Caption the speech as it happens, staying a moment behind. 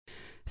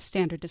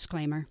Standard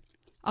disclaimer.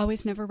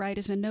 Always Never Right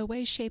is in no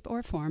way, shape,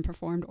 or form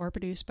performed or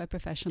produced by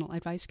professional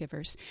advice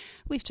givers.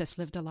 We've just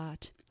lived a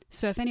lot.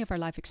 So if any of our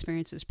life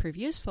experiences prove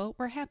useful,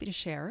 we're happy to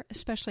share,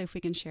 especially if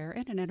we can share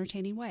in an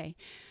entertaining way.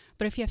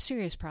 But if you have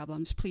serious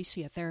problems, please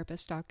see a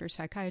therapist, doctor,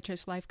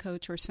 psychiatrist, life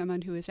coach, or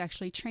someone who is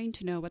actually trained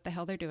to know what the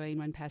hell they're doing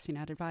when passing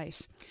out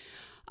advice.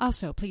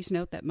 Also, please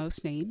note that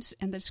most names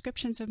and the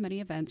descriptions of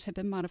many events have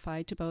been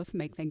modified to both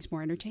make things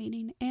more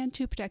entertaining and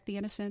to protect the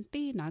innocent,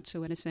 the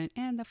not-so-innocent,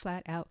 and the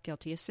flat-out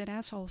guiltiest and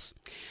assholes.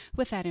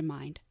 With that in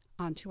mind,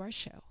 on to our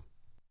show.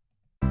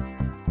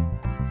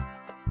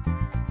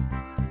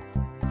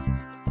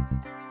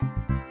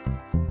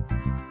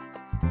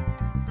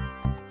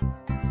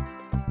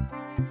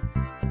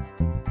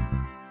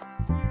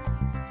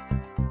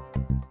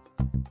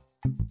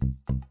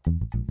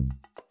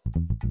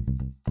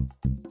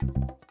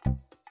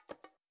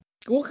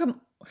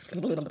 Welcome.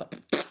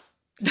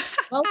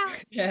 Well,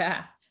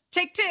 yeah.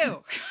 Take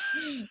two.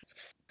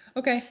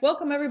 Okay.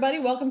 Welcome, everybody.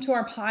 Welcome to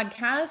our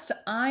podcast.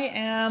 I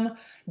am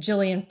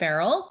Jillian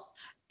Farrell.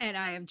 And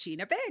I am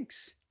Gina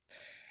Biggs.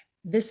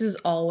 This is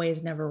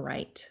Always Never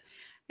Right.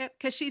 Yep,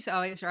 because she's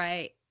always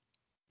right.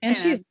 And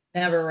she's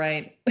never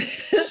right.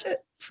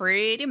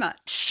 Pretty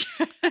much.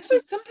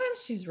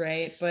 Sometimes she's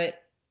right, but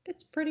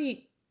it's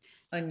pretty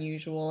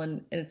unusual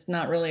and it's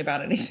not really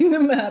about anything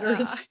that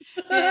matters.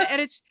 Yeah,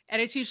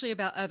 and it's usually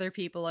about other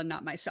people and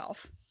not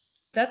myself.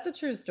 That's a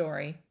true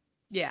story.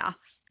 Yeah.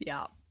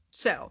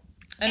 So,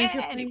 and if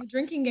you're playing the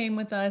drinking game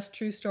with us,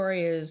 true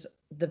story is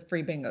the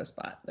free bingo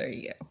spot. There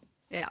you go.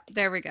 Yeah,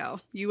 there we go.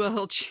 You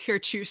will hear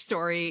true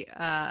story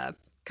a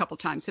couple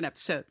times an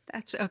episode.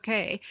 That's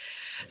okay.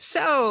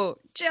 So,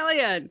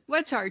 Jillian,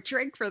 what's our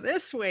drink for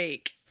this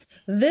week?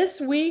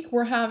 This week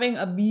we're having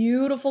a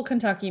beautiful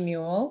Kentucky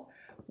Mule.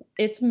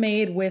 It's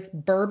made with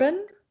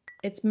bourbon.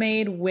 It's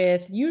made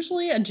with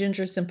usually a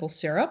ginger simple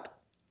syrup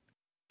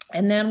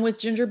and then with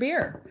ginger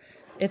beer.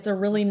 It's a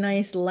really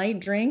nice light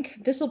drink.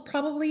 This will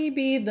probably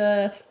be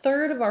the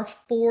third of our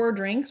 4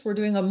 drinks. We're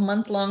doing a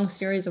month-long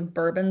series of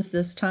bourbons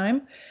this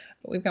time,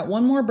 but we've got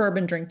one more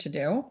bourbon drink to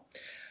do.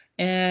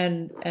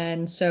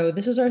 And so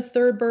this is our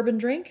 3rd bourbon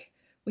drink.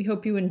 We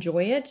hope you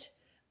enjoy it.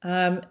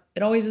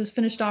 It always is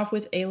finished off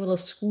with a little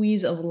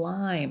squeeze of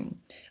lime.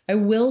 I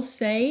will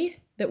say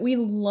that we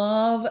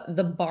love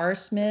the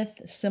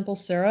Barsmith simple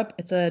syrup.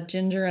 It's a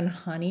ginger and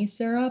honey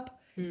syrup,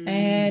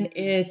 and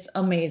it's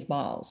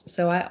amazeballs.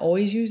 So I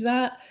always use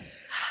that.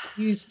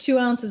 Use 2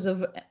 ounces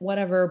of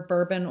whatever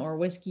bourbon or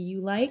whiskey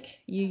you like.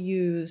 You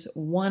use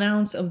 1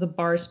 ounce of the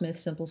Barsmith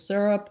simple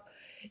syrup,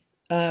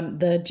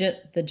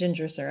 the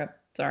ginger syrup,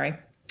 sorry.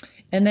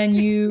 And then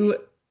you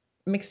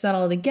mix that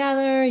all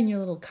together in your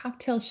little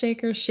cocktail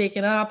shaker, shake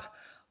it up,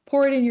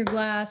 pour it in your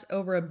glass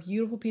over a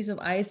beautiful piece of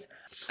ice.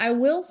 I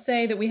will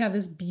say that we have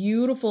this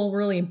beautiful,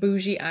 really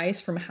bougie ice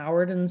from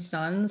Howard &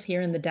 Sons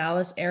here in the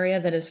Dallas area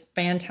that is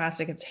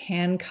fantastic. It's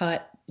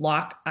hand-cut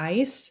block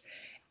ice,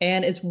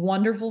 and it's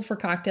wonderful for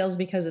cocktails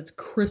because it's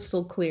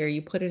crystal clear.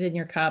 You put it in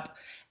your cup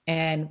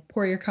and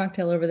pour your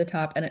cocktail over the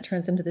top, and it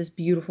turns into this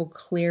beautiful,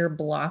 clear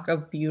block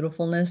of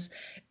beautifulness.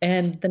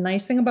 And the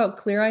nice thing about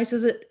clear ice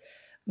is it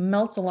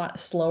melts a lot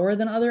slower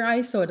than other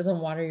ice, so it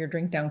doesn't water your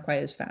drink down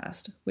quite as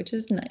fast, which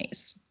is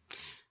nice.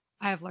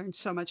 I have learned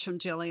so much from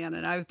Jillian,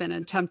 and I've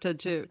been tempted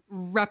to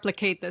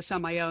replicate this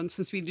on my own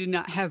since we do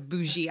not have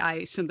bougie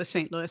ice in the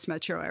St. Louis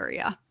metro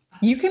area.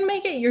 You can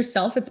make it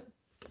yourself.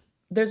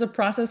 There's a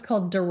process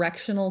called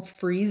directional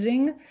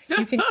freezing.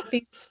 You can get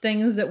these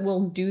things that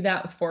will do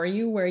that for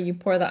you, where you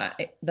pour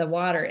the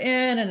water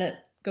in and it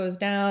goes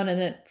down and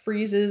it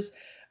freezes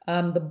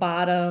the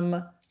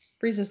bottom,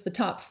 freezes the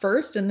top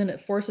first, and then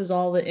it forces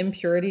all the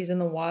impurities in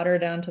the water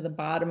down to the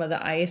bottom of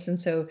the ice, and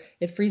so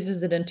it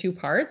freezes it in 2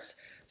 parts.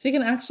 So you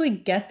can actually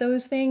get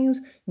those things.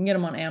 You can get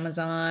them on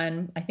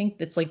Amazon. I think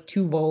it's like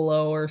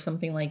Tuvolo or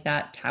something like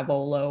that,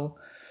 Tavolo.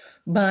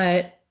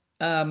 But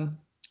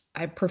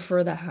I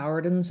prefer the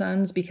Howard &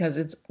 Sons because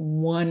it's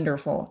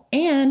wonderful.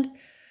 And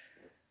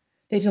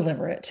they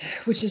deliver it,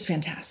 which is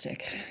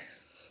fantastic.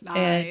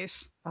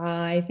 Nice. And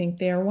I think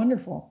they are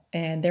wonderful.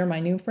 And they're my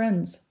new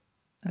friends.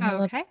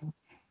 Okay.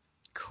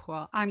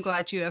 Cool. I'm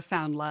glad you have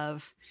found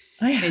love.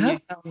 I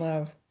have found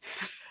love.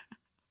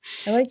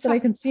 I like that I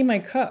can see my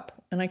cup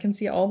and I can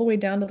see all the way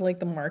down to like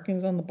the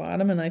markings on the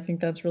bottom, and I think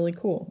that's really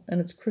cool.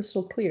 And it's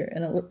crystal clear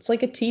and it looks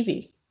like a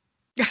TV.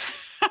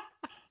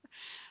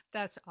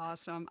 That's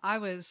awesome.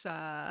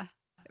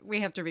 We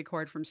have to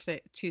record from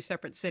 2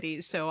 separate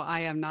cities, so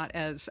I am not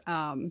as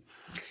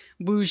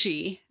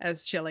bougie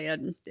as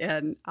Jillian,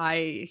 and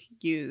I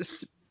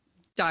use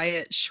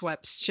Diet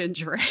Schweppes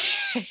ginger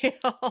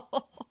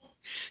ale.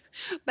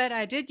 But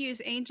I did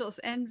use Angel's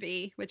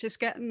Envy, which is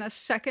getting a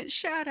second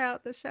shout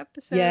out this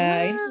episode. Yeah,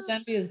 Angel's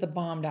Envy is the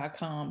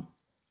bomb.com.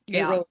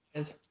 Yeah. It really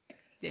is.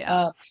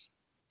 Yeah.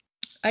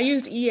 I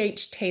used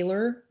E.H.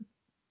 Taylor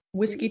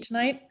whiskey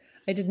tonight.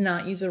 I did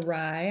not use a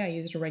rye. I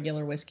used a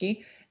regular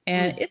whiskey,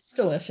 and it's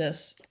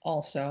delicious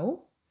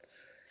also.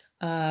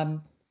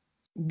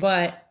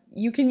 But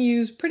you can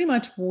use pretty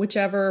much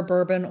whichever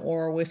bourbon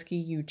or whiskey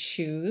you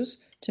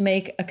choose. to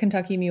make a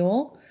Kentucky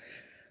Mule.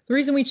 The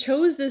reason we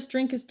chose this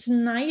drink is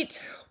tonight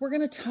we're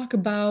going to talk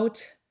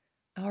about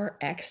our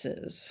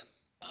exes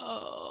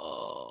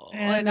Oh,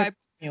 and their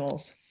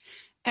mules.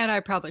 and I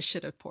probably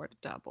should have poured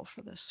a double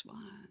for this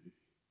one.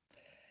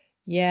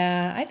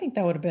 Yeah, I think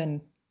that would have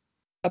been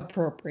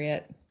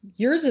appropriate.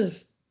 Yours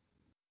is,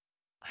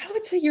 I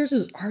would say yours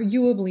is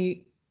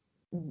arguably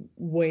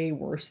way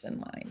worse than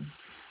mine.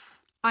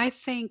 I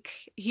think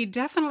he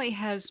definitely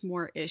has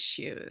more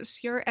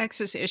issues. Your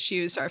ex's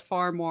issues are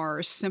far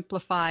more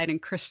simplified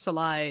and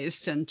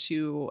crystallized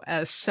into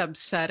a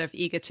subset of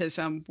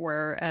egotism,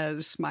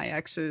 whereas my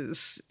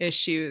ex's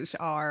issues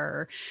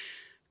are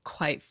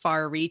quite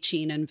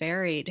far-reaching and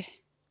varied.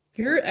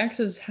 Your ex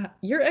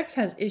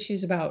has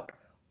issues about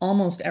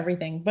almost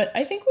everything, but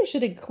I think we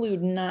should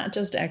include not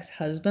just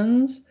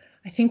ex-husbands.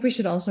 I think we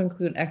should also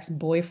include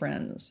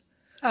ex-boyfriends.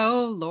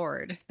 Oh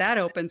Lord, that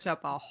opens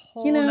up a You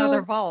whole nother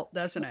know, vault,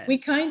 doesn't it? we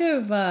kind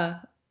of I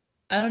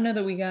don't know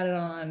that we got it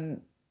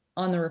on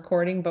the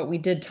recording, but we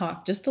did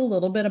talk just a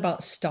little bit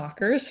about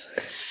stalkers.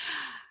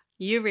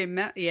 You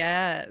remember?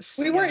 Yes,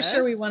 We weren't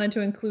sure we yes. wanted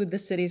to include the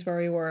cities where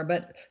we were,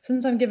 but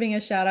since I'm giving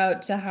a shout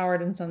out to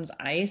Howard and Sons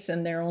Ice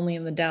and they're only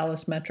in the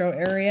Dallas metro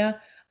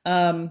area,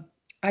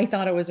 I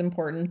thought it was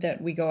important that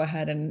we go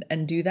ahead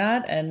and do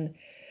that. And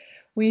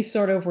we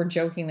sort of were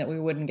joking that we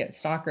wouldn't get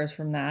stalkers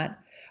from that.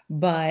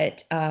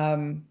 But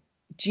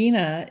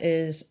Gina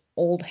is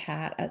old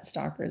hat at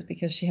stalkers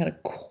because she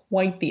had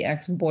quite the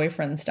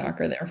ex-boyfriend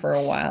stalker there for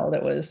a while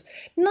that was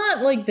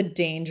not like the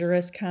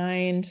dangerous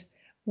kind.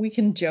 We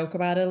can joke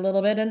about it a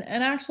little bit. And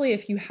actually,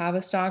 if you have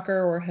a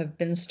stalker or have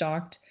been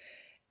stalked,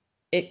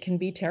 it can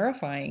be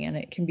terrifying and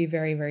it can be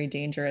very, very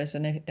dangerous.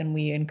 And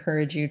we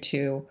encourage you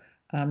to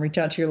reach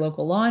out to your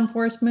local law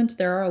enforcement.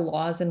 There are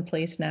laws in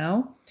place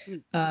now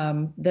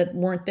that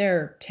weren't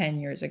there 10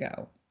 years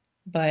ago.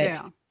 But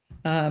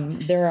Yeah.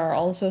 there are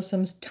also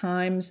some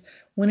times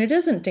when it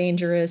isn't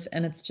dangerous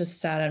and it's just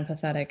sad and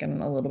pathetic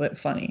and a little bit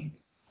funny.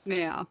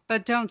 Yeah,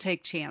 but don't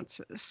take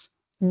chances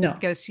No,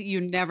 because you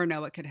never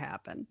know what could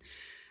happen.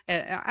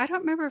 I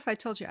don't remember if I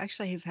told you,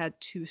 actually, I've had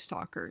two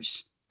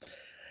stalkers.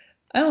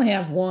 I only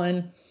have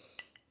one.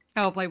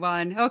 Oh, play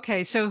one.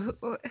 Okay, so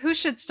who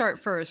should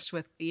start first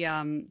with the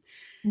Mine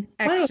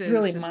was really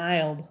exes and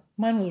mild.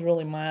 Mine was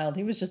really mild.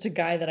 He was just a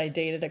guy that I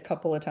dated a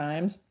couple of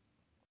times.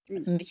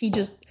 mm, And he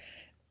just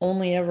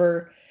only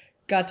ever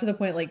got to the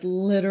point like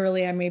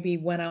literally I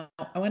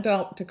went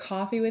out to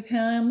coffee with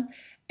him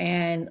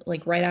and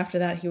like right after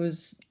that he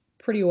was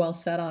pretty well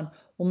set on,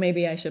 well,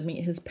 maybe I should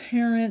meet his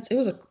parents. It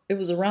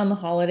was around the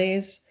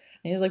holidays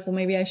and he was like, well,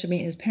 maybe I should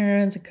meet his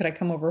parents. Could I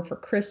come over for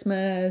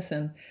Christmas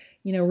and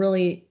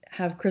really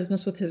have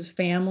Christmas with his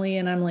family?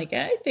 And I'm like,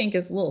 I think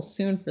it's a little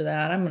soon for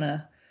that. I'm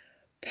gonna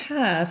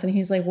pass. And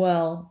he's like,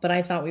 well, but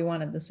I thought we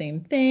wanted the same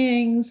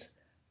things.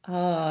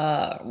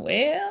 Well,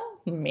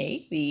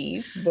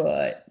 maybe,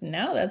 but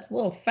now that's a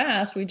little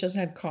fast. We just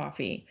had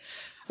coffee.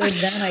 So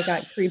then I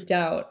got creeped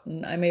out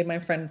and I made my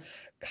friend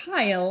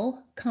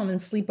Kyle come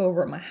and sleep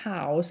over at my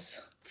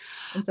house.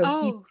 And so he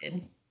oh,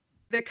 did.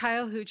 the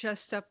Kyle who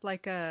dressed up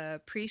like a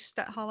priest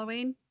at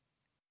Halloween?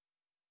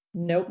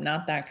 Nope,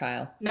 not that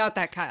Kyle. Not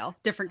that Kyle,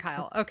 different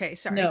Kyle. Okay,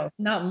 sorry. No,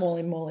 not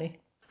Moly Moly.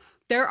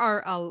 There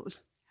are a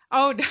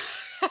oh,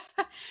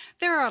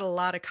 there are a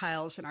lot of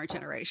Kyles in our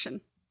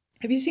generation.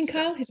 Have you seen So,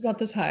 Kyle? He's about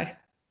this high.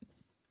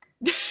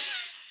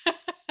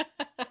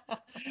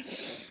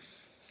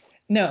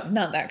 No,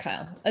 not that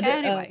Kyle.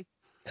 anyway.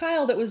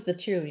 Kyle that was the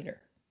cheerleader.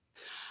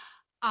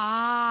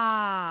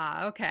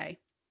 Ah, okay.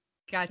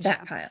 That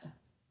Gotcha. Kyle.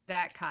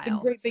 That The Kyle.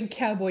 great big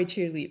cowboy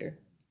cheerleader.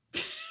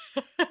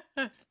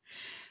 There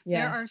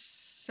Yeah. are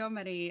so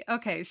many.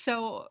 Okay,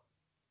 so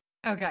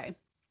okay.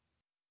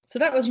 So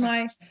that was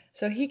Sure.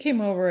 so he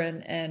came over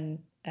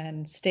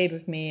and stayed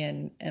with me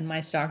and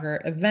my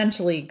stalker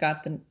eventually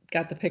got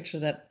the picture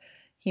that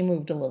he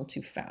moved a little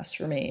too fast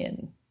for me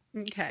and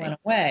Okay. went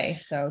away.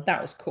 So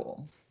that was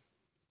cool.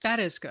 That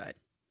is good.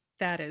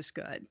 That is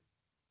good.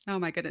 Oh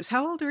my goodness.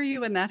 How old were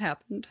you when that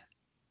happened?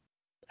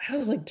 I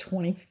was like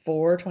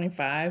 24,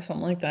 25,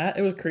 something like that.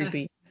 It was Uh,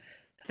 creepy.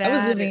 I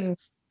was that living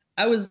is.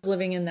 I was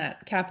living in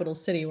that capital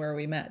city where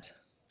we met.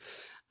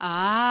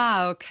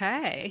 Ah,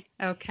 okay.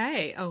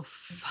 Okay. Oh,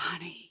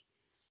 funny.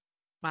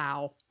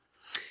 Wow.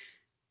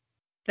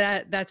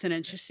 That's an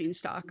interesting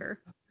stalker.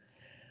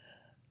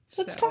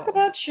 Let's talk So,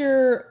 about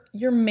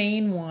your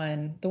main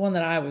one, the one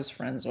that I was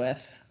friends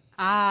with.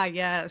 ah,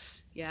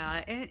 yes.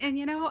 Yeah.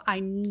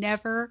 And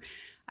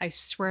I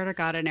swear to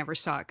God, I never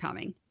saw it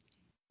coming.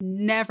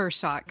 Never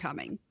saw it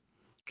coming.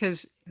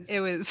 Because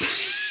it was,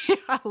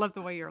 I love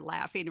the way you're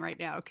laughing right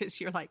now because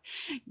you're like,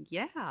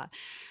 yeah.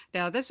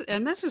 Now this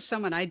is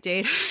someone I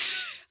dated,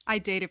 I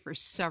dated for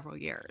several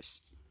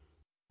years,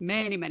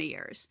 many, many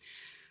years.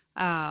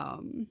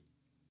 Um,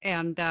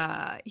 and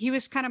he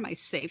was kind of my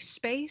safe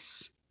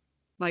space.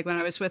 Like when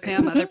I was with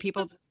him, other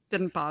people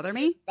didn't bother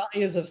me.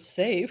 Values of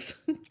safe.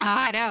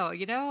 I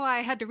know,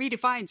 I had to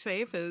redefine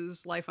safe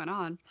as life went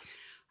on.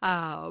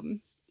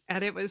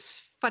 And it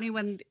was funny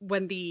when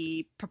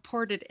the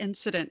purported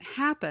incident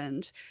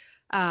happened.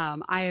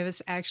 I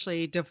was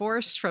actually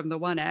divorced from the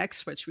one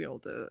ex, which we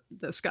will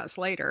discuss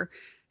later,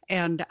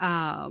 and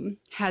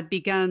had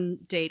begun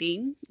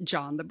dating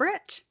John the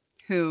Brit,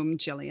 whom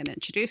Jillian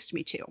introduced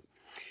me to.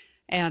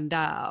 And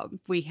I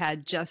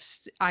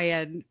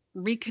had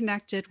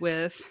reconnected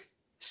with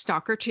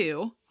Stalker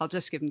 2. I'll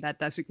just give him that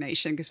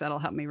designation because that'll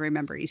help me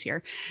remember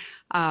easier.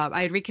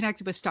 I had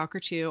reconnected with Stalker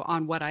 2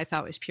 on what I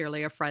thought was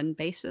purely a friend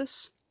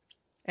basis,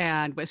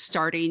 and was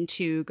starting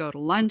to go to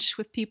lunch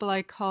with people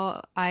we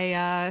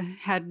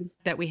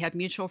had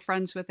mutual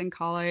friends with in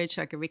college.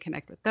 I could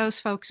reconnect with those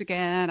folks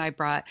again. I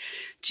brought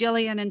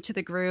Jillian into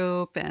the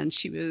group, and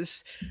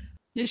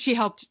she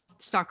helped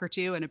Stalker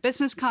 2 in a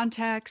business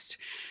context,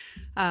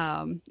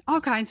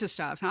 all kinds of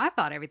stuff. And I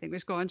thought everything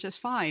was going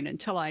just fine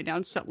until I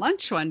announced at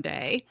lunch one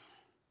day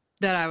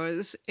that I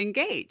was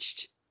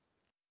engaged.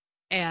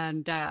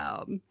 And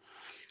I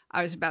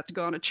was about to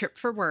go on a trip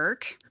for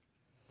work.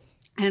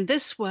 And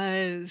this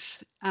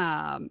was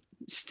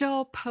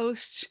still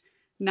post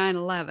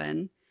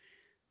 9/11,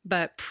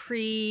 but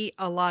pre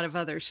a lot of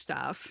other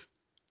stuff.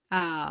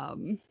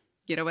 When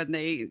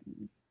the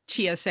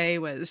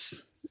TSA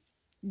was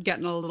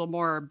getting a little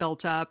more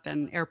built up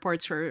and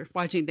airports were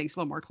watching things a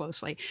little more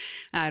closely.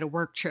 I had a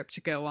work trip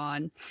to go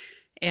on.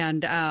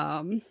 And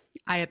I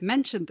had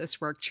mentioned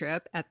this work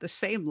trip at the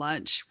same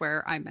lunch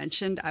where I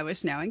mentioned I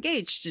was now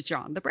engaged to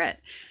John the Brit.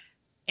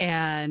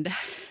 And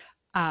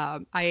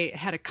I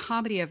had a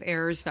comedy of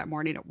errors that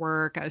morning at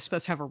work. I was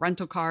supposed to have a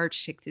rental car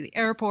to take to the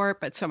airport,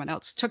 but someone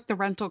else took the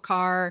rental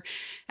car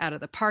out of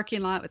the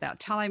parking lot without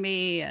telling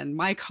me. And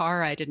my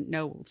car, I didn't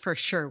know for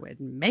sure would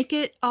make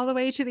it all the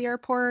way to the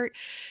airport.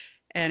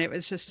 And it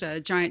was just a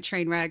giant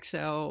train wreck.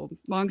 So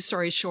long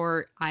story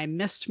short, I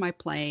missed my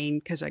plane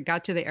because I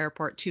got to the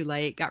airport too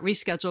late, got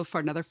rescheduled for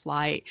another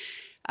flight.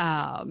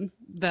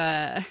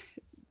 The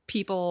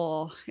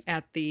people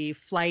at the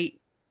flight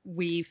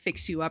we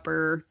fix you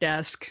upper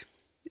desk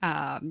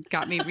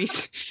got me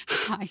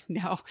I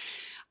know.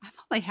 I've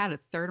only had a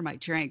third of my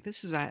drink.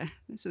 This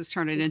is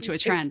turning into a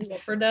trend.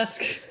 Upper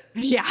desk.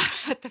 Yeah,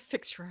 at the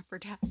fix your upper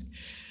desk.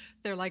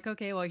 They're like,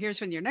 okay, well, here's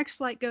when your next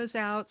flight goes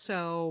out.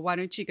 So why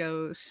don't you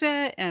go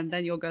sit, and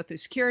then you'll go through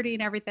security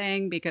and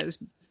everything,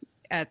 because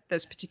at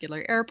this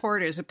particular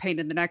airport, it was a pain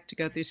in the neck to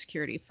go through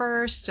security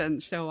first.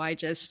 And so I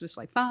just was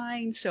like,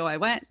 fine. So I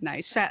went and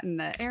I sat in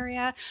the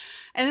area,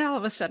 and then all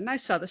of a sudden I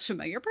saw this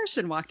familiar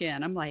person walk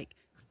in. I'm like,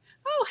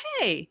 oh,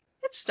 hey,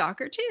 it's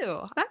Stalker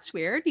 2. That's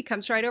weird. He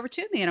comes right over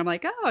to me, and I'm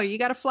like, oh, you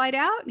got a flight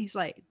out? And he's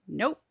like,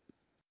 nope.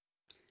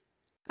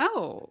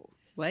 Oh,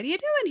 what are you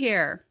doing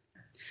here?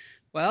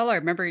 Well, I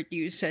remember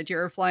you said you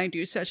were flying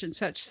to such and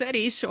such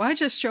city, so I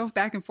just drove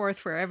back and forth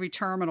for every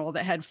terminal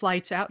that had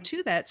flights out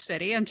to that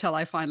city until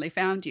I finally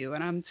found you.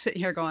 And I'm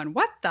sitting here going,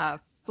 what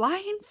the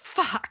flying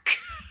fuck?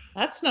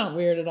 That's not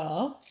weird at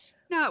all.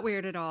 Not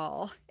weird at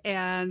all.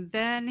 And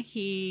then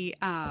he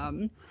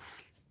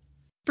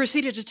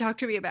proceeded to talk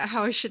to me about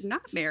how I should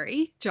not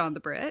marry John the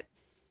Brit,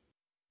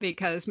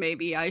 because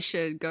maybe I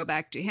should go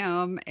back to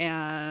him.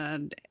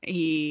 And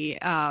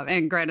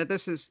and granted,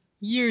 this is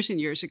years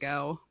and years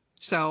ago,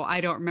 so I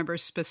don't remember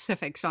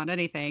specifics on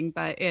anything,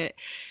 but it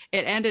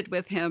ended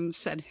with him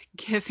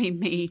giving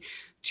me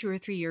 2 or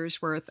 3 years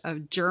worth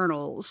of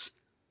journals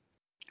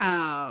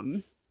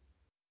of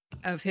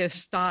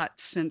his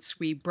thoughts since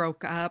we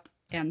broke up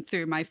and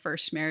through my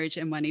first marriage,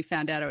 and when he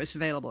found out I was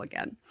available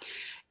again.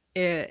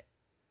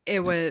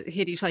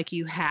 He's like,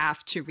 you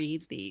have to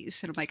read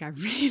these. And I'm like, I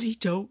really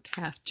don't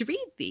have to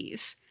read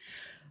these.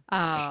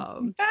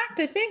 In fact,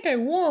 I think I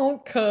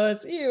won't,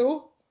 because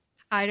ew.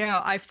 I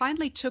know. I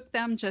finally took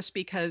them just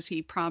because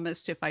he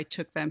promised if I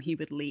took them, he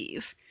would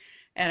leave.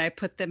 And I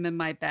put them in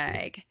my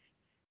bag.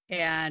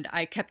 And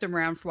I kept them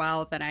around for a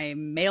while. Then I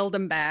mailed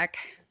them back.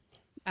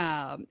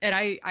 And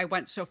I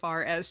went so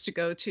far as to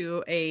go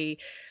to a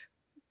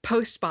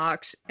post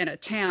box in a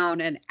town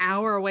an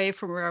hour away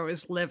from where I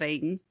was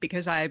living,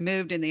 because I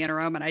moved in the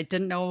interim and I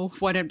didn't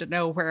want him to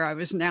know where I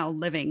was now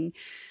living.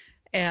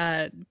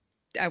 And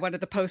I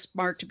wanted the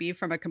postmark to be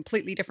from a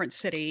completely different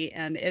city,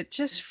 and it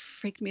just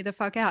freaked me the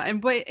fuck out.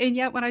 And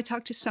yet when I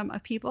talk to some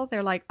people,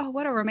 they're like, oh,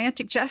 what a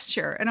romantic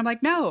gesture. And I'm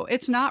like, no,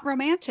 it's not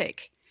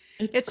romantic.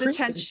 It's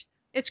attention.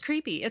 It's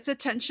creepy. It's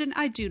attention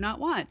I do not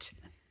want.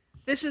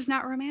 This is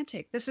not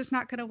romantic. This is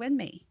not going to win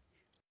me.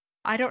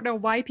 I don't know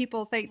why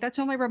people think that's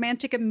only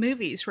romantic in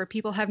movies where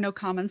people have no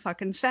common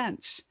fucking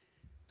sense.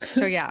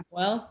 So yeah.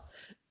 Well,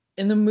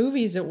 in the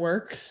movies it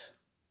works.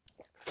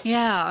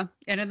 Yeah,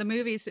 and in the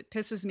movies it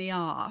pisses me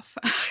off.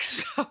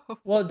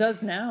 Well, it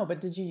does now,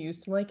 but did you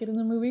used to like it in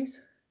the movies?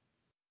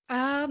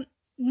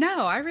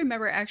 No, I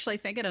remember actually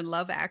thinking in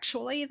Love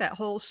Actually, that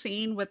whole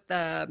scene with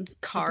the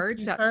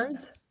cards.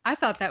 I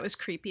thought that was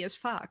creepy as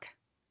fuck.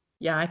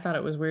 Yeah, I thought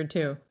it was weird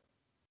too.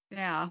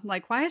 Yeah,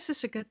 like, why is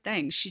this a good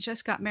thing? She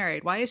just got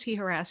married. Why is he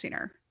harassing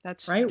her?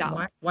 That's right.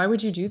 Dumb. Why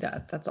would you do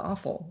that? That's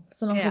awful.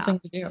 That's an awful thing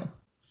to do.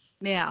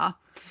 Yeah.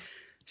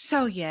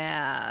 So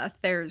yeah,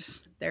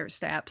 there's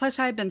that. Plus,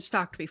 I had been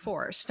stalked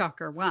before,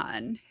 Stalker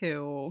 1,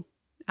 who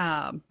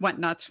went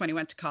nuts when he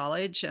went to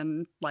college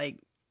and like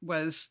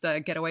was the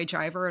getaway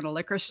driver in a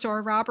liquor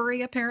store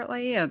robbery,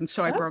 apparently. And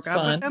so I That's broke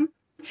up with fun. him.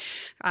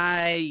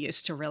 I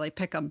used to really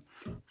pick him,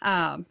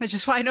 which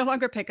is why I no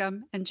longer pick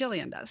him, and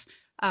Jillian does.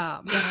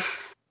 Um, Yeah.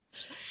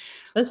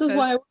 This is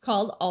why because we're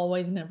called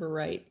Always Never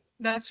Right.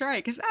 that's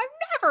right, because I'm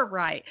never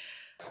right.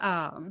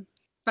 Um,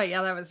 but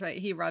yeah, that was it.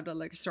 He robbed a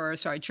liquor store,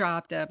 so I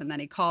dropped him, and then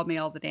he called me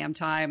all the damn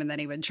time, and then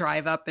he would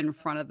drive up in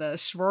front of the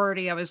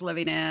sorority I was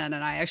living in, and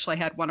I actually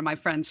had one of my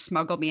friends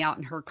smuggle me out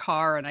in her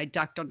car, and I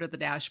ducked under the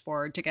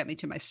dashboard to get me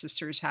to my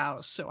sister's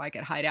house so I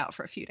could hide out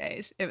for a few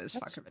days. It was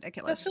That's fucking that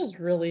ridiculous. feels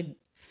really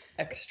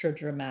extra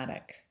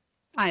dramatic.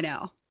 I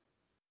know.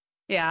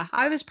 Yeah,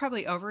 I was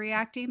probably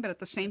overreacting, but at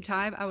the same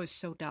time, I was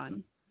so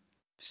done.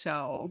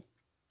 So,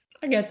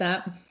 I get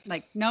that.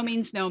 like, no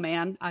means no,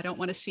 man. I don't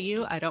want to see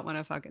you. I don't want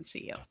to fucking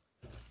see you.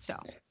 So,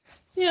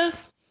 Yeah,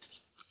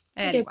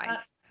 I get anyway,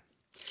 that.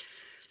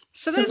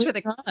 so So those were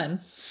moving the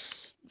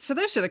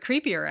on.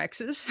 creepier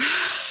exes.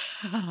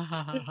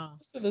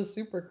 So the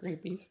super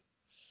creepies.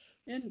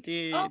 Oh,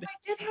 Indeed. I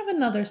did have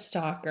another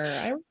stalker.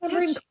 I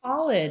remember in Did you?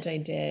 college I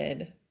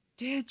did.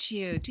 Did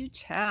you? Do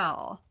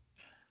tell.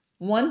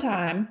 One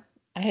time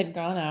I had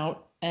gone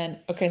out and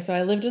okay, so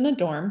I lived in a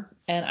dorm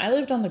and I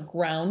lived on the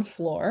ground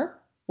floor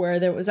where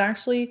there was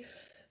actually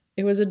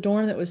it was a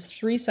dorm that was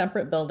three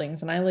separate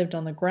buildings and I lived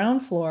on the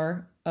ground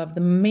floor of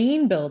the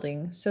main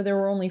building. So there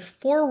were only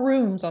four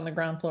rooms on the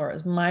ground floor. It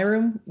was my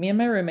room, me and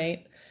my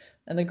roommate,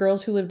 and the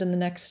girls who lived in the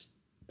next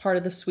part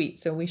of the suite.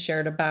 So we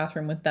shared a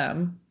bathroom with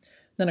them.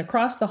 Then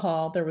across the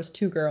hall there was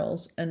two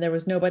girls and there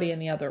was nobody in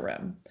the other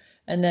room.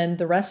 And then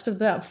the rest of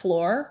that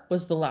floor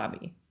was the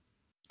lobby.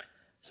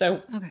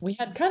 So Okay. we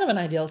had kind of an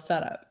ideal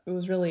setup. It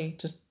was really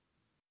just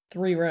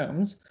three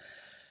rooms.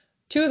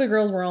 Two of the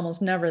girls were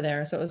almost never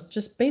there, so it was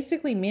just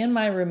basically me and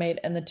my roommate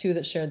and the two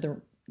that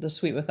shared the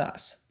suite with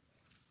us.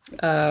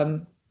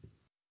 Um,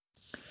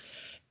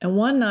 and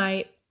one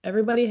night,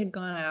 everybody had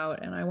gone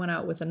out, and I went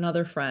out with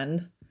another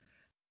friend,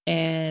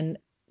 and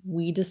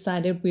we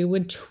decided we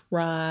would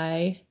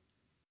try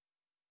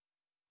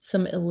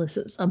some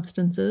illicit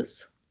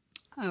substances.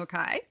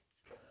 Okay.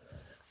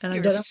 And I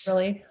You're didn't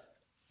really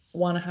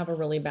want to have a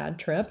really bad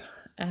trip,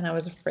 and I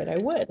was afraid I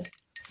would.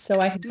 So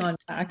I had gone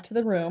back to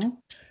the room.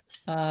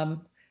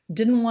 Um,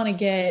 didn't want to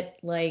get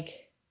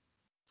like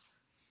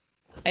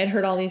I had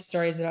heard all these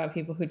stories about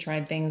people who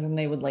tried things and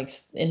they would like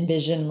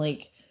envision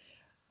like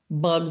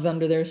bugs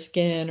under their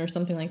skin or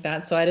something like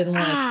that. So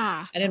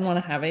ah. I didn't want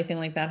to have anything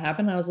like that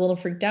happen. I was a little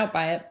freaked out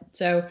by it.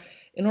 So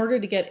in order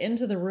to get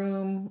into the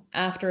room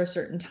after a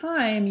certain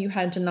time, you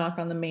had to knock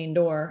on the main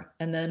door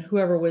and then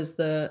whoever was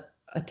the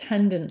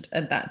attendant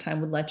at that time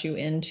would let you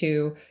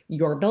into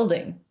your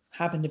building.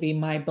 Happened to be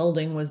my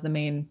building was the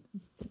main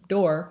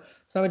door.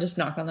 So I would just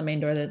knock on the main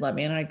door, they'd let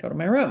me in and I'd go to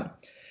my room.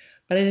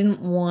 But I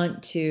didn't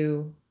want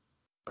to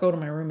go to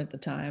my room at the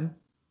time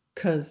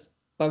because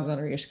bugs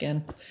under your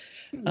skin.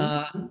 Mhm.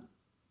 Uh,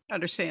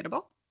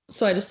 Understandable.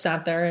 so I just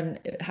sat there and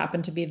it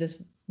happened to be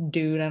this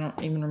dude. I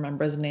don't even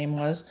remember his name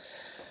was.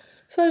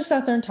 So I just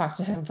sat there and talked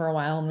to him for a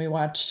while and we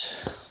watched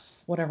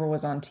whatever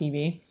was on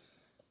TV.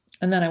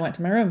 And then I went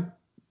to my room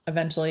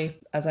eventually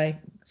as I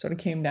sort of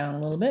came down a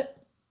little bit,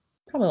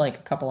 probably like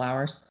a couple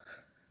hours,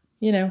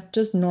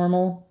 just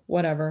normal,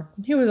 whatever.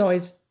 He was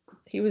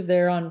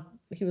there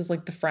he was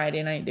like the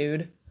Friday night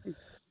dude.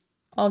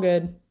 All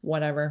good,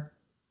 whatever.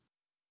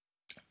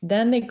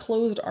 Then they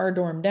closed our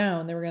dorm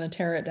down. They were going to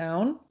tear it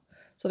down.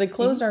 So they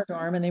closed Mhm. our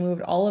dorm and they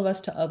moved all of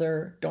us to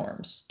other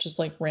dorms, just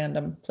like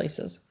random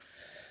places.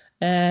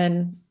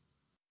 And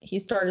he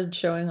started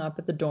showing up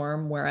at the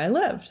dorm where I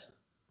lived.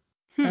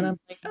 And Hmm. I'm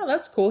like, oh,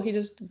 that's cool. He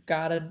just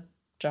got a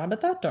job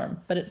at that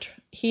dorm. But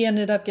he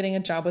ended up getting a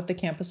job with the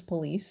campus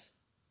police.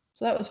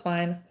 So that was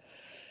fine.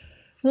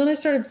 And then I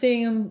started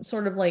seeing him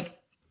sort of like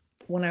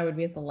when I would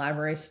be at the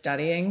library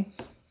studying,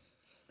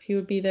 he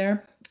would be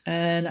there.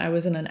 And I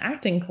was in an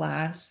acting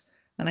class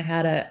and I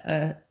had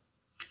a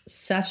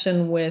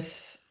session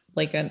with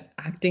like an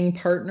acting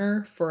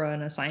partner for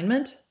an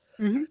assignment.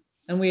 Mhm.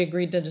 And we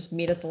agreed to just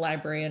meet at the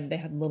library and they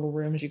had little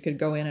rooms you could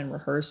go in and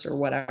rehearse or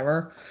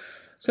whatever.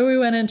 So we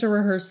went in to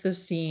rehearse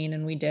this scene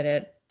and we did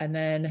it. And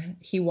then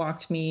he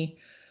walked me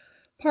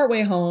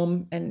partway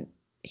home and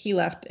he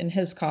left in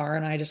his car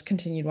and I just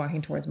continued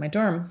walking towards my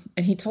dorm.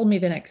 And he told me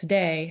the next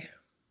day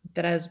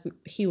that as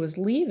he was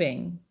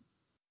leaving,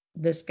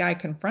 this guy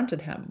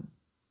confronted him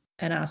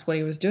and asked what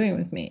he was doing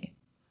with me.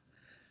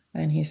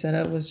 And he said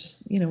it was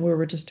just, we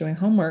were just doing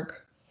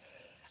homework.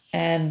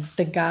 And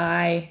the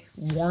guy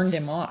warned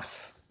him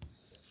off.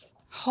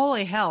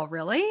 Holy hell,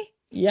 really?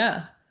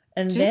 Yeah.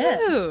 And then,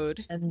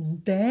 Dude.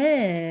 and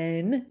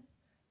then,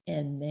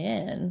 and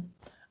then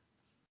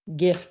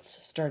gifts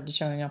started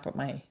showing up at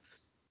my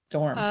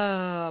dorm.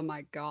 Oh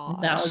my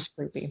That was gosh.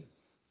 creepy.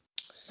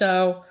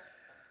 So,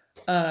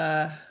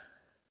 uh,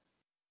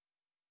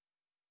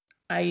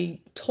 I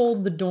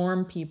told the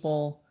dorm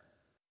people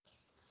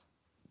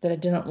that I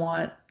didn't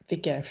want the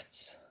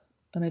gifts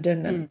and I Hmm.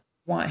 didn't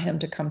want him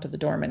to come to the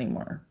dorm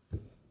anymore. And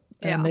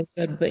Yeah. they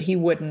said that he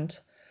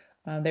wouldn't.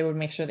 They would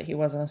make sure that he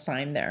wasn't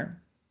assigned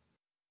there.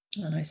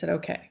 And I said,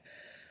 okay.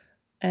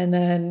 And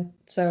then,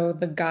 so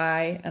the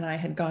guy and I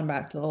had gone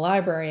back to the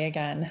library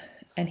again,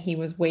 and he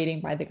was waiting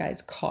by the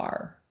guy's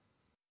car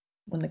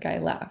when the guy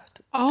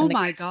left. Oh And the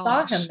my guy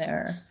saw him gosh.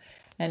 there,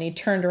 and he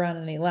turned around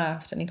and he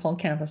left, and he called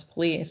campus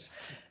police.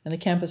 And the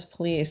campus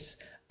police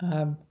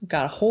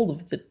got a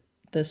hold of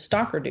the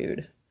stalker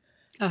dude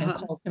and Uh-huh.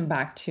 called him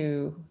back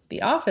to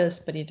the office,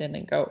 but he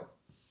didn't go.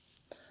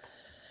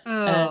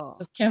 And Oh.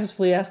 so campus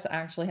police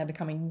actually had to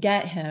come and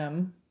get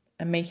him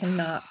and make him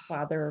not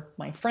bother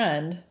my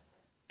friend.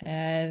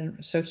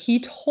 And so he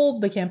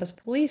told the campus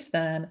police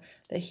then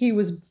that he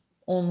was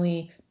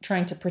only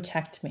trying to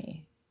protect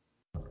me.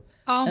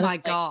 Oh And I'm my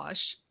like,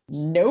 gosh.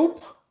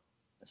 nope.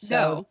 So the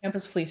No.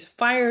 campus police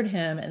fired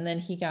him, and then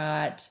he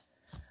got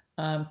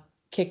um,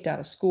 kicked out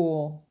of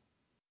school.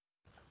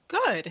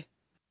 Good.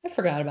 I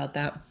forgot about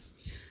that.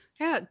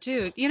 Yeah,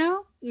 dude,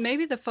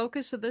 maybe the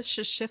focus of this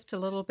should shift a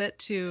little bit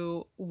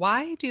to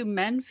why do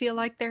men feel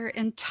like they're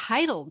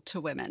entitled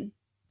to women?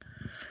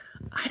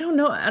 I don't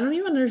know. I don't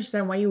even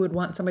understand why you would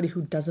want somebody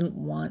who doesn't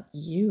want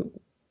you.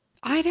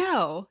 I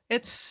know.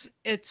 It's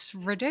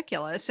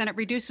ridiculous and it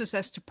reduces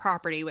us to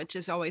property, which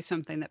is always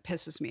something that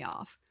pisses me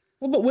off.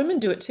 Well, but women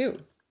do it too.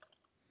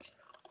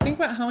 Think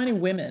about how many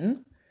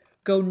women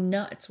go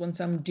nuts when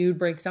some dude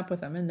breaks up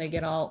with them and they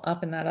get all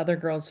up in that other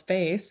girl's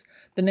face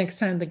the next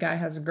time the guy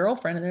has a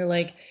girlfriend and they're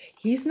like,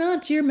 he's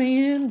not your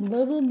man,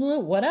 blah, blah, blah,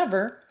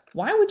 whatever.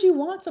 Why would you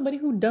want somebody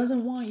who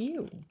doesn't want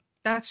you?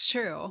 That's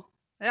true.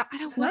 I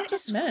don't It's what not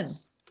just is men.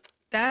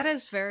 that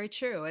is very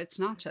true. It's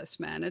not just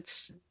men.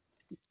 It's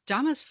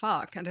dumb as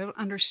fuck. I don't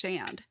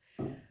understand.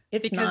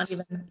 It's not Because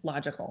even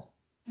logical.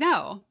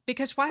 no,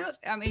 because why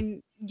I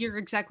mean, you're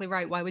exactly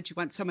right. Why would you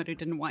want someone who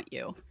didn't want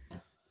you?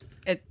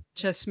 It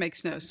just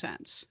makes no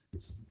sense.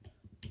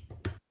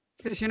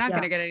 Because you're not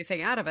going Yeah. to get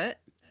anything out of it.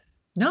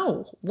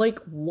 No, like,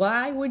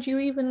 why would you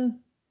even?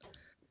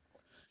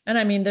 And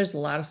I mean, there's a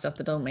lot of stuff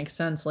that don't make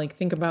sense. Like,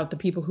 think about the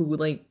people who would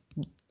like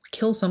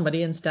kill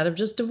somebody instead of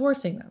just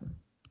divorcing them.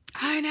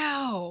 I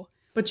know.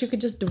 But you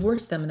could just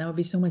divorce them and that would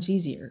be so much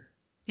easier.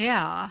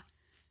 Yeah,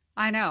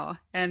 I know.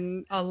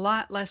 And a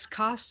lot less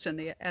cost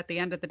at the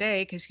end of the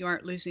day because you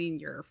aren't losing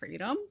your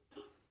freedom.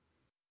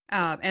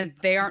 And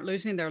they aren't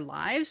losing their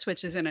lives,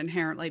 which is an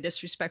inherently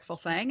disrespectful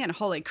thing. And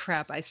holy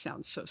crap, I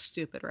sound so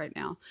stupid right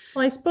now.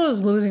 Well, I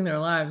suppose losing their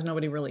lives,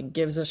 nobody really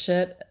gives a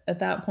shit at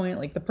that point.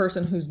 Like the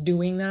person who's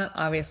doing that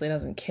obviously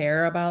doesn't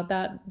care about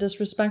that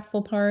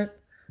disrespectful part.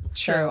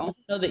 So I True. don't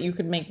know that you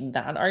could make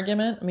that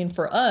argument. I mean,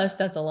 for us,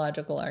 that's a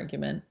logical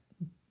argument.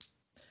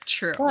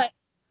 True. But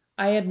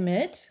I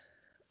admit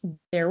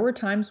there were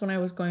times when I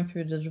was going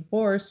through the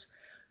divorce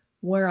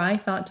where I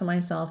thought to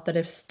myself that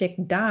if Stick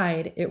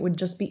died, it would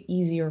just be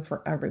easier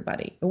for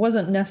everybody. It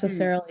wasn't Mm,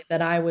 necessarily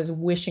that I was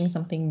wishing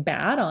something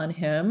bad on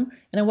him,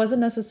 and it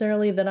wasn't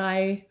necessarily that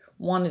I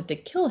wanted to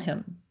kill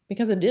him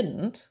because it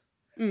didn't.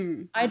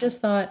 mm, I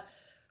just thought,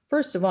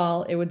 first of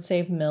all, it would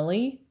save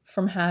Millie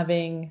from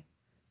having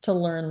to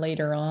learn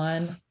later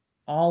on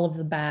all of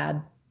the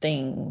bad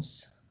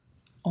things,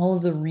 all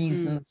of the mm,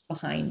 reasons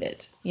behind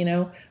it.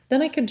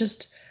 Then I could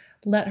just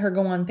let her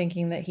go on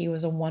thinking that he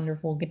was a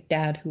wonderful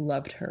dad who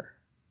loved her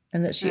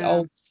and that she uh,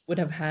 always would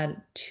have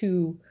had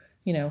two,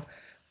 you know,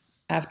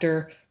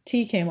 after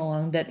T came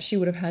along, that she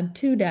would have had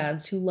two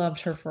dads who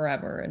loved her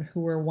forever and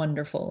who were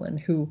wonderful and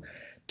who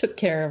took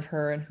care of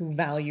her and who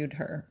valued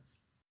her.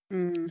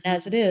 mm,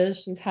 As it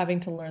is, she's having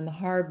to learn the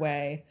hard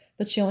way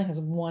that she only has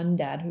one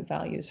dad who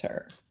values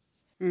her,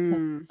 one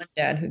mm.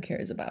 dad who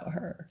cares about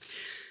her.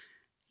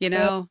 You So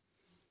know,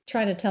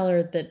 try to tell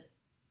her that,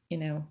 you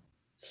know,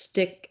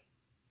 Stick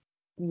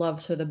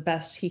loves her the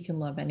best he can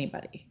love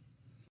anybody.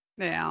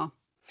 yeah.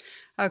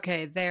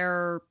 Okay,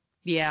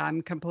 yeah,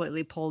 I'm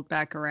completely pulled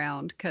back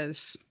around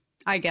because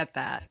I get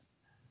that.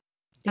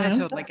 I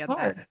totally That's get that.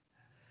 hard.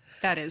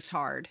 That is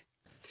hard.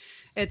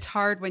 It's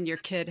hard when your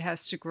kid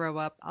has to grow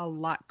up a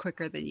lot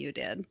quicker than you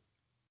did.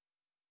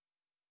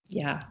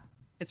 Yeah,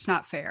 It's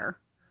not fair.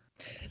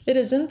 it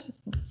isn't,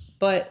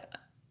 but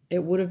it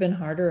would have been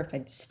harder if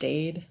I'd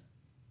stayed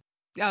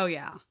Oh,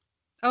 yeah.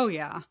 Oh,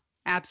 yeah.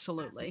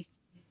 Absolutely.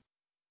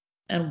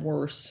 and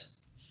worse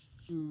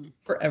Mm,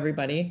 for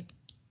everybody.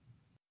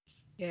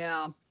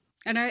 yeah.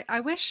 And I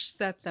wish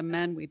that the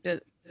men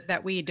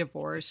that we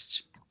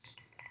divorced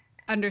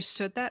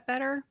understood that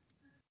better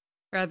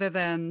rather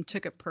than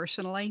took it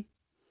personally.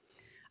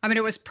 I mean,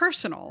 it was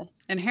personal,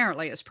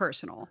 inherently it's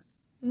personal,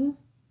 Mm,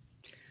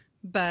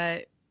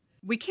 but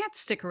we can't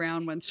stick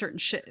around when certain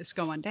shit is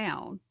going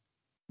down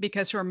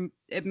because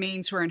it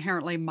means we're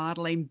inherently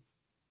modeling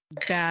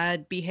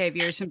bad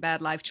behaviors and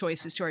bad life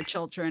choices to our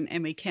children,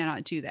 and we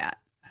cannot do that.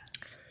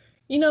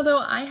 Though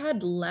I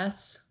had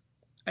less,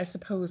 I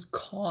suppose,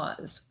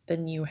 cause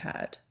than you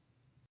had.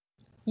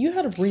 You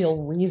had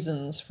real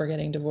reasons for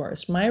getting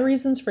divorced. My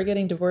reasons for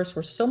getting divorced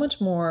were so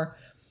much more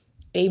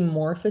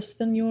amorphous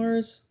than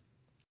yours.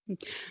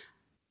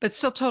 But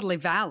still totally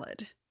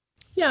valid.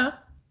 Yeah,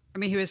 I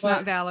mean, he was not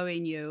but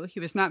valuing you. He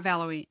was not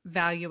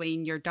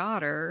valuing your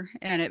daughter,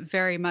 and it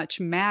very much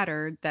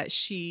mattered that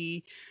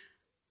she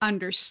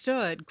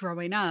understood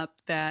growing up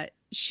that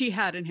she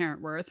had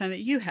inherent worth and that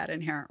you had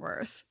inherent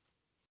worth.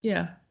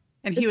 Yeah.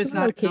 And he It's was not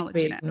not okay to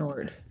be acknowledging it.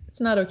 ignored. It's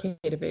not okay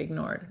to be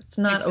ignored. It's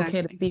not okay to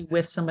Exactly. be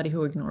with somebody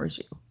who ignores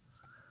you.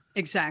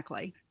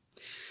 Exactly.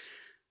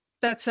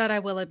 That said, I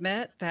will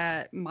admit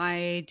that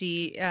my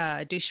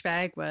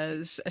douchebag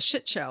was a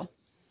shit show.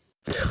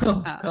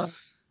 Oh Uh, God.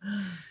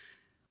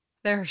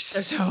 there's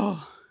There's so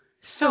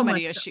so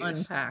many much to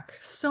issues. unpack.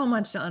 So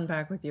much to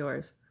unpack with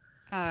yours.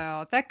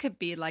 Oh, that could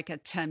be like a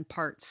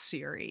 10-part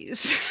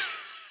series.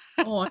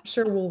 Oh, I'm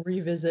sure we'll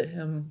revisit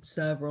him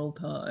several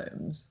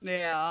times.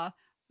 Yeah,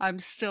 I'm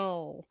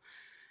still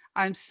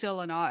I'm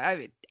still in awe.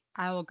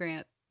 I will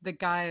grant the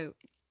guy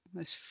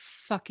was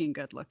fucking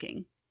good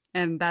looking,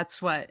 and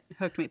that's what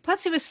hooked me.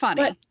 Plus, he was But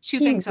funny. Two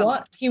things I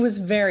loved. he was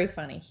very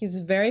funny. He's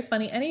very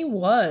funny, and he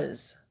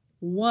was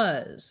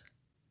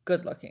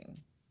good looking.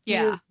 He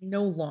Yeah. is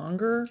no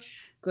longer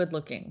good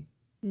looking.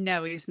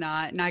 No, he's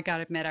not. And I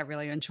gotta admit, I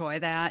really enjoy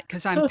that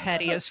because I'm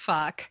petty as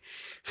fuck.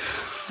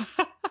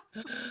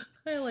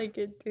 I like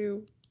it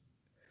too.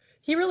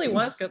 He really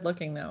was good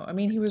looking though. I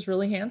mean, he was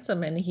really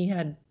handsome and he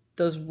had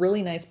those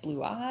really nice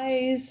blue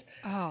eyes.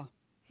 Oh,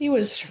 He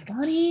was str-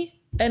 funny.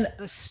 And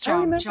the I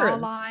strong remember,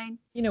 jawline.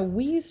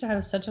 we used to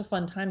have such a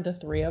fun time, the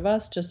three of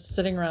us, just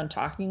sitting around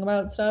talking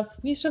about stuff.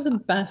 We used to have the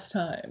best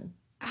time.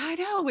 I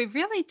know, we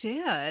really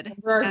did.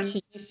 Remember our And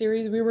TV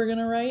series we were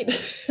gonna write?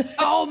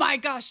 oh my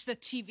gosh, the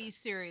TV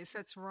series.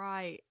 That's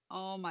right.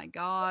 Oh my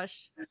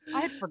gosh. I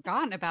had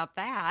forgotten about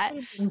that. That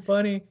would have been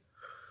funny.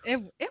 It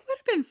would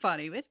have been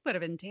funny. It would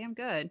have been damn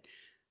good.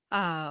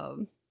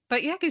 Um,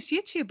 but yeah, because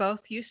you two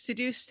both used to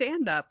do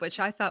stand up,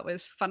 which I thought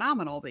was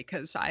phenomenal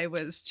because I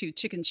was too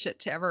chicken shit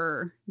to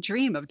ever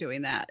dream of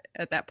doing that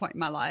at that point in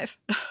my life.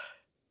 Yeah,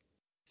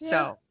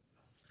 So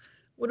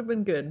would have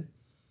been good.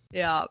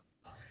 yeah,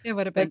 it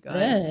would have been But good.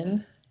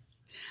 then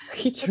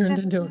he turned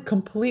into a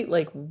complete,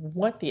 like,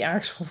 what the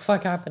actual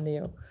fuck happened to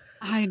you?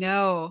 I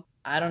know.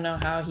 I don't know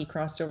how he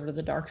crossed over to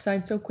the dark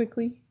side so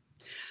quickly.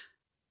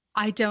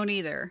 I don't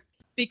either.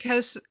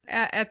 Because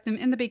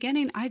in the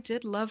beginning, I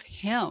did love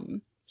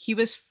him. He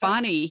was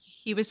funny.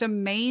 He was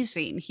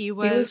amazing. He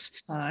was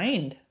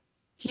kind.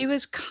 He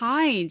was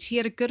kind. He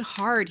had a good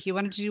heart. He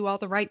wanted to do all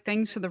the right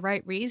things for the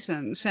right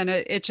reasons. And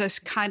it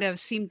just kind of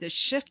seemed to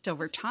shift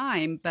over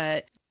time.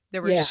 But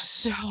there were Yeah.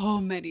 so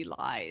many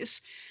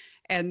lies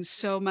and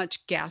so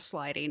much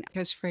gaslighting.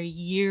 Because for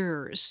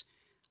years,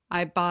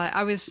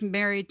 I was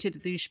married to the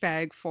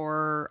douchebag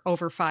for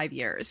over 5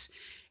 years.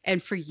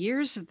 And for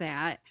years of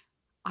that,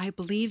 I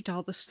believed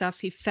all the stuff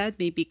he fed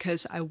me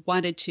because I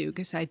wanted to,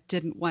 because I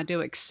didn't want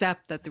to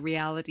accept that the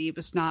reality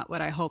was not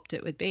what I hoped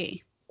it would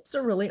be.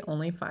 So really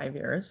only 5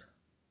 years.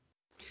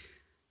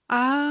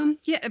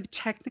 Yeah,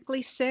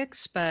 technically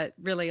 6, but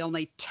really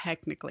only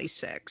technically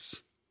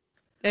 6.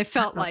 It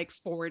felt Wow. like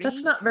 40.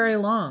 That's not very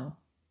long.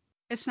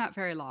 It's not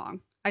very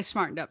long. I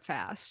smartened up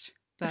fast, It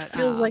but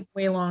feels like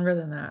way longer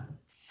than that.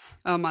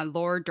 oh my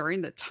Lord,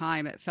 during the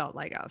time it felt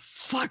like a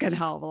fucking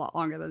hell of a lot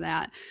longer than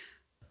that.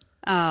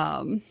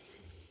 Um,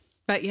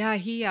 but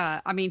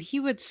yeah, I mean, he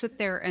would sit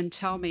there and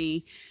tell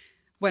me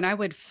when I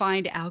would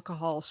find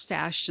alcohol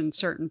stashed in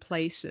certain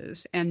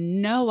places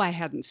and no, I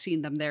hadn't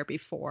seen them there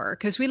before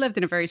because we lived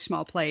in a very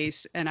small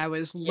place and I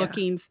was Yeah.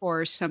 looking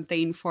for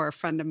something for a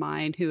friend of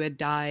mine who had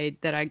died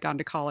that I'd gone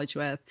to college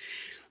with.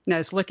 And I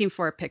was looking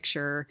for a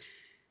picture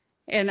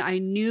and I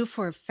knew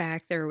for a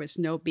fact there was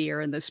no beer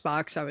in this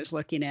box I was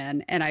looking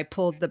in. And I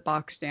pulled the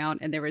box down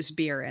and there was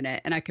beer in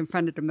it. And I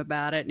confronted him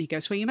about it. And he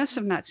goes, well, you must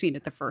have not seen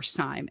it the first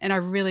time. And I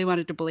really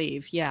wanted to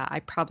believe, yeah, I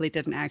probably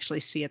didn't actually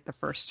see it the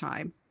first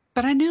time.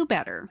 But I knew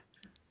better.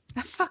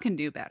 I fucking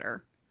knew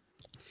better.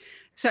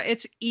 So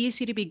it's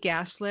easy to be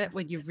gaslit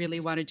when you really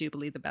want to do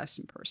believe the best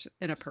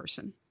in a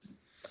person.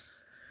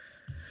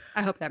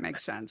 I hope that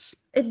makes sense.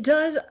 It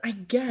does, I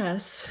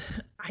guess.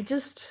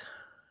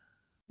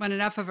 When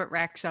enough of it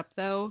racks up,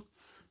 though,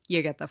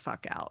 you get the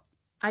fuck out.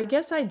 I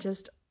guess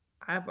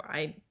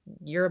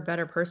you're a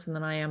better person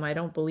than I am. I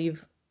don't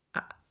believe,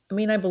 I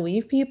mean, I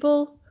believe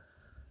people.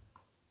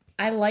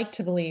 I like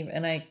to believe,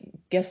 and I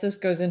guess this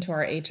goes into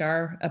our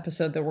HR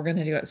episode that we're going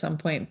to do at some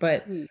point,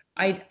 but Mm.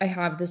 I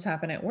have this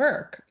happen at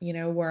work,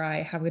 where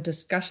I have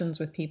discussions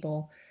with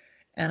people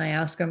and I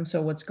ask them,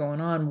 so what's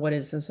going on? What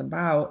is this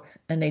about?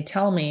 And they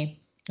tell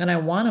me, and I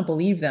want to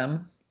believe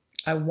them.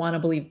 I want to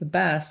believe the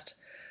best,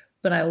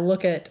 but I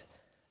look at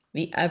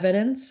the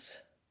evidence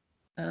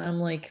and I'm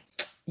like,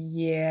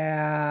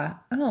 yeah,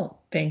 I don't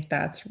think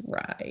that's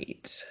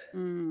right.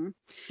 Mm.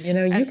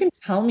 You can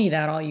tell me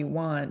that all you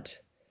want.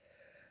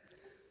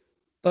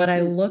 But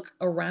I look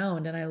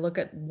around and I look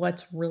at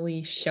what's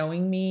really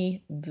showing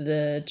me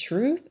the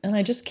truth, and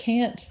I just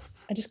can't.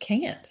 I just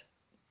can't.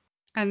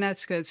 And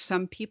that's good.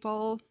 Some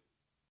people,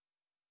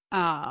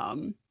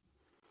 um,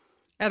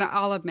 and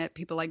I'll admit,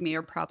 people like me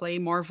are probably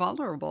more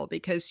vulnerable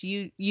because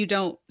you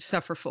don't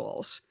suffer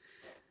fools.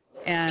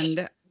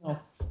 And Oh,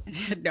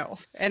 no,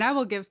 and I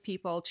will give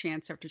people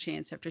chance after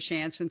chance after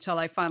chance until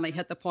I finally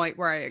hit the point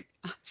where I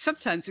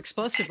sometimes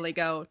explosively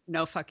go,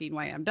 no fucking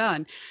way, I'm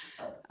done.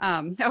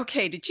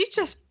 Okay, did you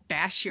just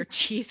bash your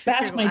teeth with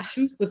your Bash my glass.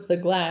 tooth with the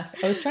glass.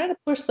 I was trying to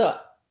push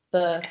the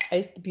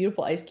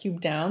beautiful ice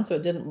cube down so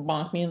it didn't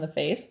bonk me in the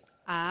face.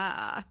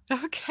 Ah,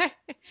 okay.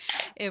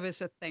 It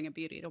was a thing of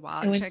beauty to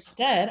So watch.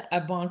 instead, I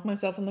bonked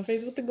myself in the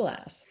face with the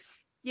glass.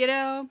 You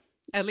know,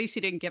 at least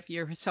you didn't give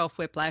yourself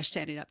whiplash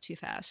standing up too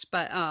fast.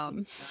 But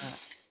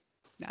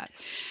not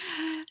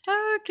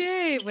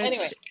okay. Anyway,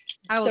 Which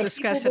I will so people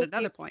discuss at believe.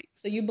 another point.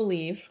 So you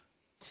believe.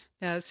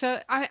 So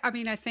I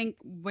mean, I think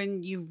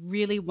when you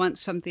really want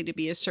something to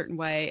be a certain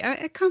way,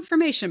 a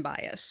confirmation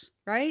bias,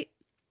 right?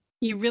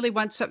 You really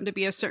want something to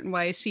be a certain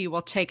way, so you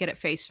will take it at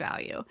face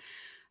value.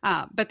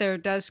 But there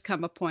does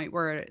come a point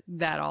where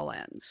that all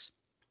ends.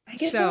 I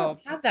guess I don't So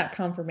have that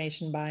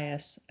confirmation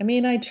bias. I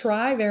mean, I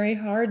try very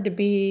hard to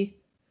be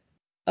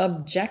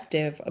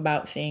objective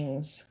about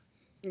things,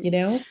 mm, you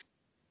know?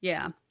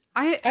 yeah,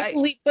 I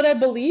But I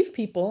believe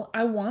people.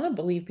 I want to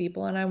believe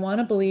people and I want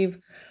to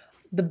believe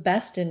the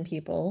best in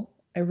people.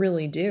 I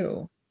really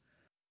do.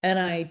 And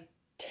I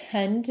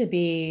tend to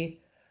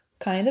be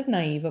kind of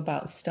naive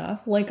about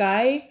stuff. Like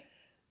I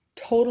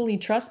totally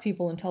trust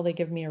people until they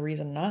give me a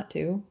reason not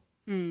to.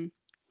 mm,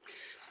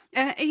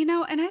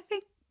 and I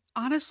think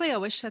honestly, I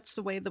wish that's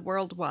the way the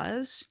world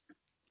was.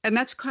 And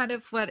that's kind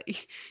of what,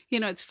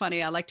 it's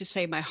funny. I like to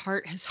say my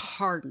heart has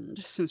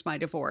hardened since my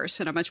divorce,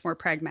 and I'm much more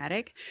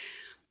pragmatic.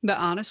 But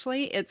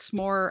honestly, it's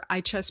more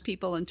I trust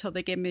people until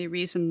they give me a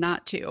reason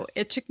not to.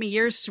 It took me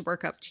years to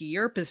work up to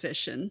your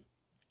position,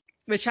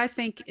 which I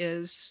think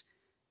is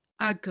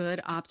a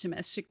good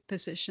optimistic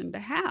position to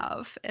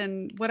have,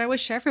 and what I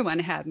wish everyone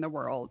had in the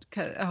world.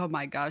 'Cause, oh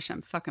my gosh,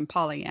 I'm fucking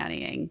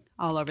Pollyannying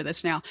all over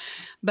this now.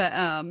 But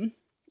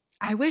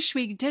I wish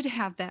we did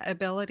have that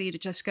ability to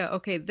just go,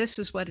 okay, this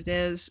is what it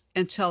is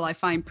until I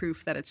find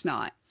proof that it's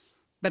not.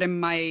 But in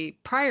my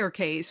prior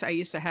case, I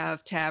used to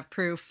have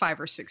proof 5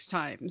 or 6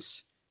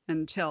 times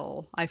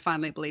until I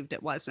finally believed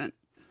it wasn't.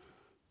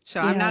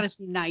 So I'm Yeah. not as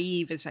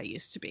naive as I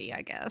used to be,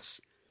 I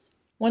guess.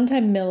 One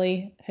time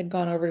Millie had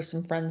gone over to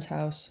some friend's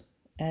house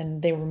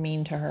and they were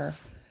mean to her.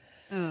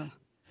 Ugh.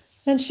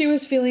 And she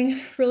was feeling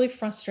really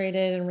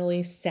frustrated and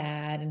really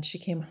sad. And she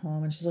came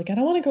home and she's like, I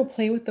don't want to go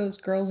play with those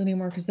girls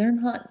anymore because they're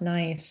not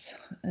nice.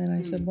 And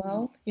I said, Mm,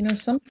 well,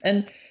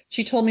 and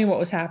she told me what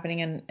was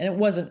happening. And it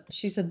wasn't,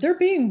 she said, they're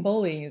being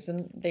bullies.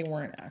 And they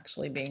weren't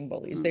actually being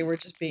bullies. They mm, were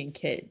just being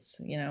kids,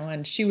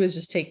 and she was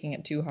just taking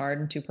it too hard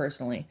and too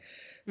personally.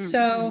 mm,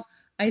 So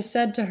I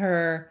said to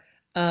her,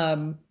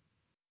 um,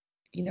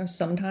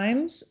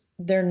 sometimes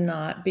they're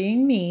not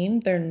being mean.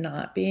 They're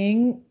not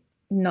being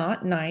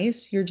not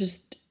nice. You're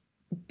just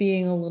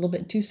being a little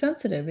bit too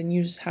sensitive and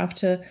you just have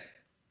to,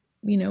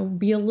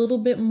 be a little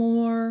bit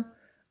more,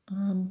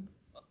 um,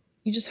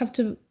 you just have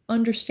to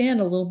understand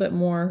a little bit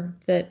more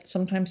that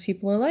sometimes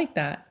people are like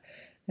that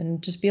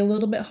and just be a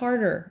little bit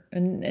harder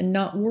and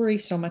not worry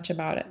so much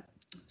about it.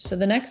 So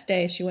the next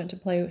day she wanted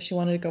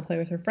to go play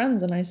with her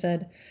friends. And I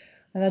said,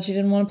 I thought you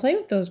didn't want to play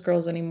with those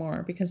girls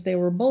anymore because they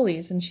were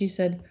bullies. And she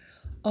said,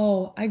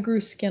 oh, I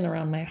grew skin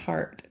around my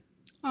heart.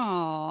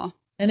 aw,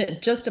 And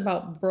it just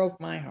about broke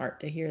my heart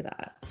to hear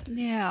that.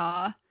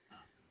 yeah.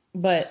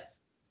 But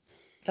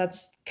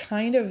that's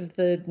kind of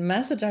the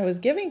message I was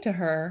giving to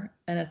her.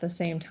 And at the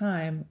same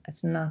time,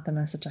 it's not the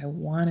message I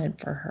wanted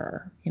for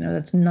her.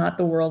 That's not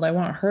the world I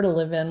want her to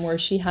live in where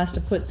she has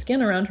to put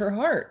skin around her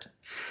heart.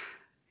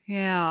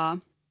 Yeah.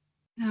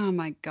 Oh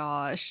my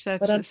gosh.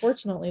 But That's just,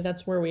 unfortunately,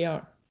 that's where we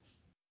are.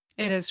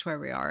 it is where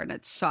we are and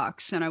it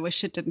sucks. And I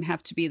wish it didn't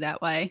have to be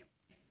that way.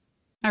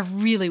 I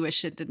really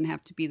wish it didn't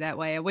have to be that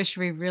way. I wish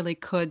we really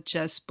could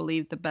just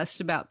believe the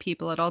best about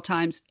people at all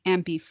times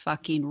and be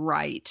fucking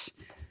right.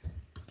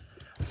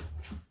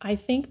 I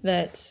think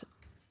that,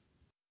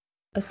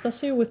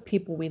 especially with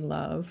people we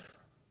love,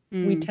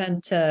 we Mm,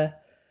 tend to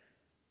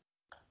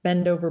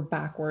bend over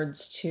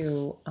backwards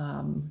to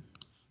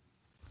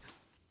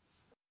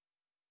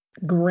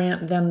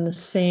grant them the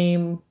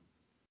same.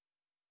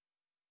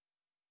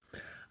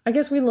 I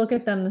guess we look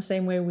at them the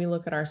same way we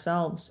look at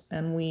ourselves,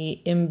 and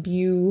we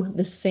imbue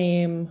the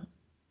same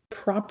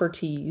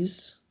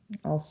properties,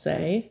 I'll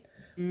say,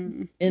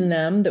 mm, in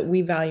them that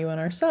we value in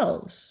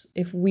ourselves.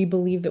 If we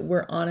believe that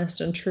we're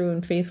honest and true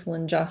and faithful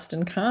and just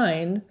and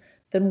kind,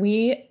 then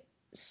we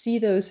see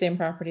those same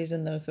properties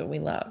in those that we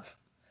love.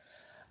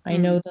 I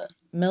know mm. that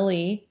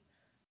Millie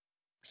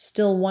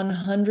still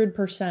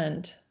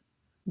 100%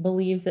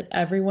 believes that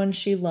everyone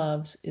she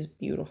loves is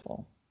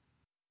beautiful.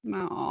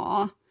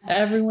 Aw,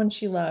 Everyone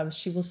she loves,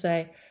 she will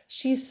say,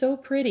 she's so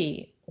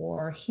pretty,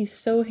 or he's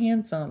so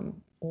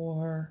handsome,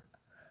 or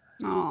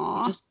I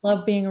aw. just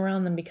love being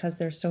around them because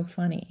they're so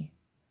funny.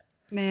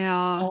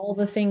 Yeah, All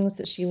the things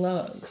that she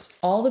loves,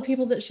 all the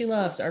people that she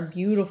loves are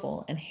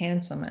beautiful and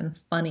handsome and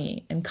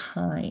funny and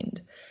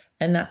kind.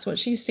 And that's what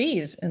she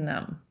sees in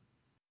them.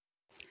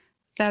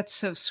 that's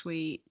so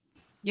sweet.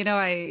 You know,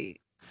 I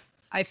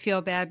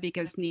feel bad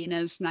because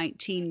Nina's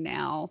 19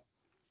 now,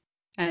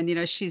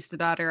 and she's the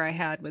daughter I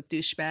had with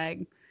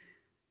douchebag.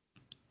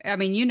 I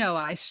mean,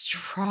 I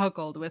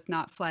struggled with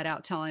not flat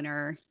out telling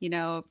her,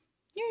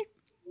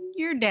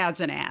 your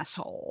dad's an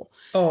asshole.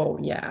 Oh,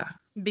 yeah.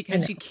 I know.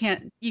 because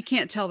you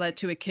can't tell that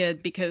to a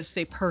kid because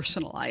they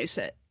personalize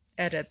it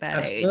at that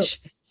Absolutely.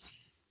 age.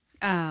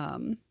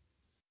 Um,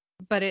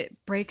 but it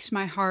breaks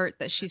my heart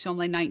that she's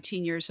only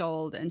 19 years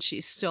old and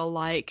she's still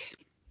like,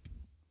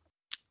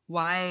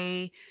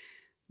 why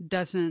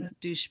doesn't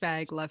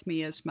douchebag love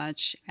me as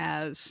much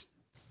as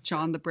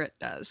John the Brit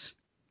does?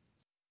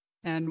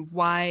 And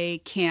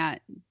why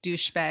can't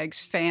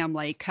douchebag's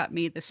family cut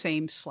me the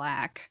same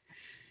slack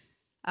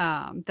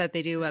that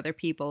they do other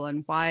people?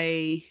 And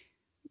why,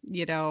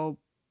 you know,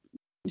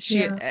 she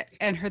Yeah.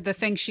 and her the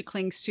thing she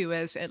clings to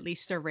is at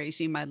least they're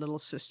raising my little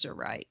sister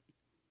right.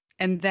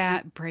 And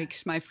that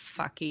breaks my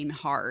fucking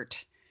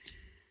heart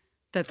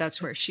that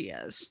that's where she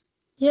is.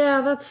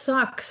 Yeah, that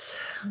sucks.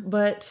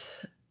 But,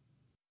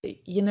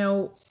 you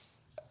know,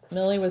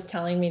 Millie was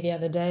telling me the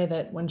other day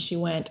that when she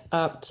went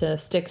up to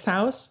Stick's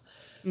house,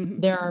 Hmm.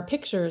 there are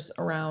pictures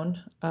around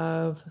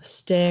of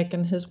Stick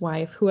and his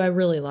wife, who I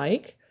really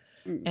like,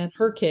 and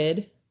her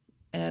kid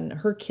and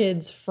her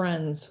kid's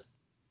friends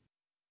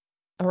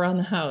around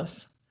the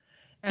house.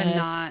 And And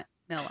not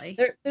Millie.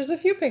 there's a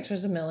few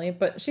pictures of Millie,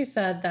 but she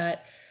said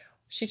that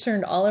she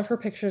turned all of her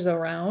pictures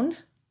around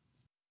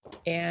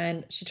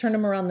and she turned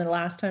them around the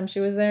last time she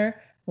was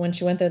there. When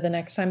she went there the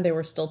next time, they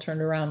were still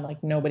turned around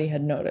like nobody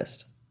had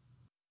noticed.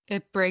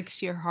 It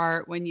breaks your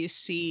heart when you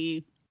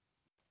see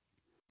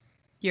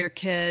your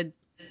kid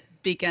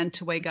begin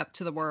to wake up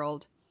to the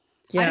world.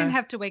 I didn't Yeah,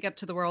 have to wake up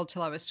to the world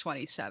till I was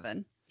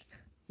 27.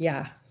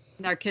 yeah,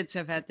 And our kids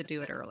have had to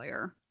do it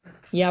earlier.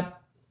 yep.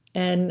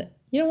 And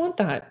you don't want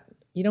that.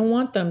 You don't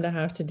want them to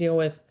have to deal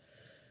with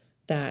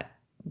that.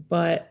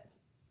 But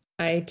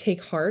I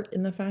take heart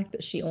in the fact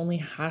that she only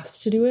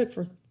has to do it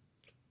for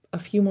a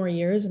few more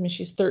years. I mean,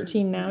 she's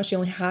 13 now. She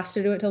only has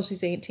to do it till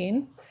she's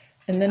 18.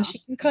 And then Yeah. she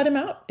can cut him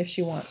out if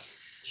she wants.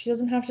 She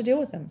doesn't have to deal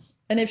with him.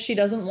 And if she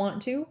doesn't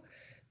want to,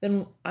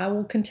 then I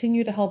will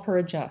continue to help her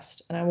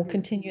adjust and I will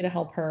continue to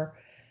help her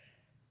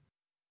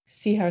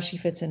see how she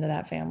fits into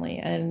that family.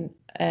 And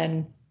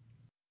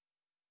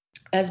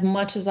as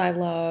much as I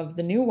love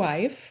the new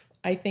wife,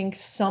 I think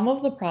some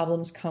of the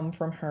problems come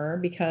from her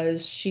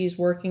because she's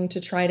working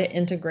to try to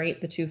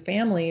integrate the two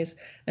families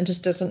and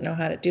just doesn't know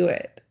how to do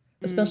it,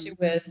 especially Mm.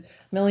 with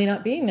Millie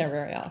not being there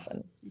very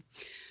often.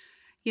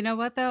 You know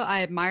what, though?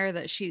 I admire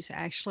that she's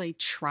actually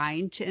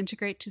trying to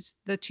integrate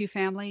the two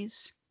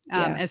families.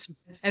 Yeah.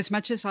 As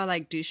much as I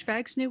like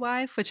douchebag's new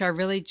wife, which I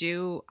really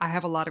do, I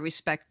have a lot of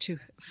respect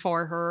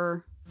for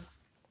her.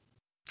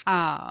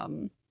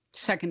 Um,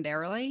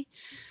 Secondarily,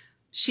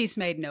 she's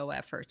made no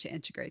effort to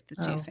integrate the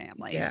two Oh, yeah.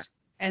 families,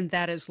 and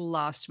that has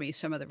lost me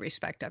some of the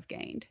respect I've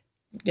gained.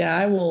 Yeah,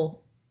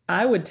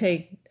 I would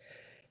take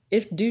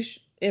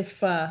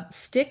if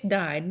Stick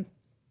died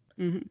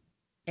Hmm.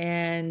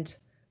 and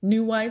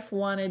new wife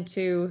wanted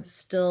to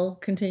still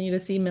continue to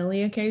see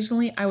Millie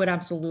occasionally, I would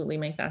absolutely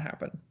make that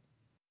happen.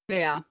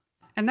 Yeah,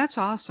 and that's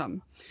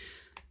awesome.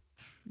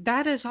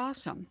 That is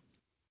awesome.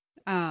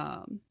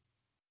 Um,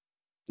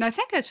 and I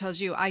think I told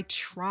you I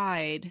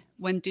tried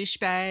when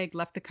douchebag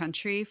left the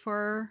country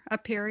for a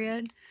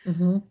period.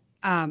 Mm-hmm.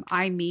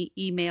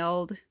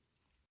 Emailed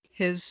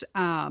his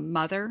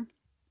mother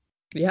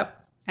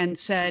Yep. and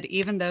said,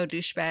 even though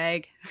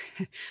douchebag,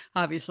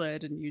 obviously I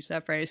didn't use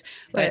that phrase,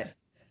 but Right.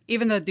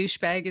 even though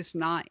douchebag is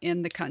not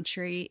in the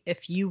country,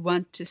 if you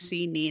want to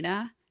see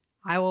Nina,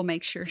 I will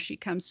make sure she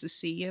comes to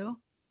see you.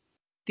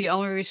 The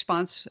only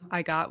response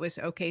I got was,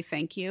 okay,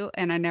 thank you.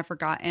 And I never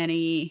got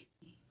any,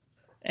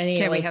 Any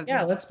can we like, have,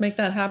 yeah, let's make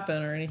that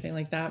happen or anything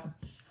like that.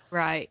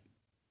 right.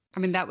 I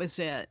mean, that was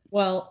it.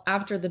 Well,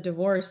 after the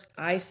divorce,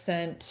 I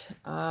sent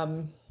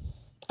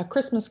a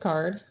Christmas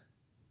card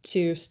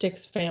to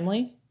Stick's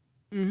family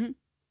Hmm.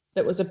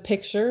 that was a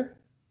picture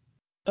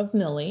of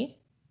Millie.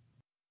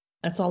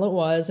 That's all it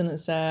was. And it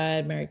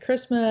said, Merry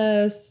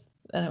Christmas.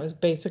 And it was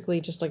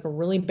basically just like a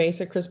really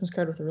basic Christmas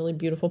card with a really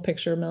beautiful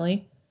picture of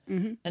Millie.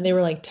 Hmm. And they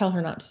were like, tell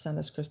her not to send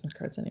us Christmas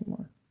cards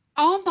anymore.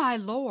 Oh my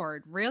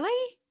Lord, really?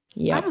 I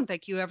Yep. don't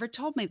think you ever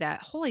told me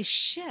that. Holy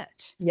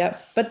shit.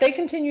 Yep. But they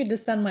continued to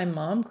send my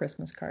mom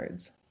Christmas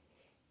cards.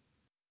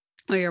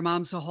 Oh, your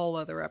mom's a whole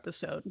other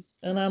episode.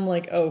 And I'm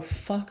like, oh,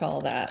 fuck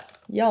all that.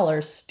 Y'all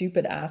are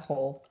stupid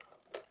asshole.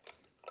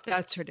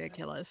 That's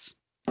ridiculous.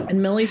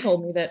 And Millie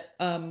told me that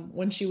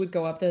when she would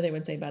go up there, they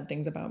would say bad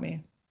things about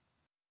me.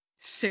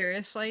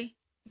 Seriously?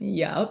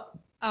 Yep.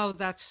 Oh,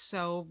 that's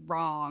so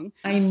wrong.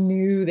 I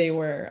knew they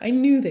were. I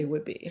knew they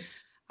would be.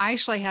 I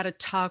actually had a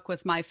talk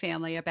with my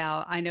family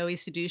about, I know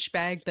he's a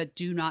douchebag, but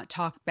do not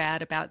talk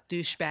bad about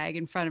douchebag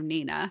in front of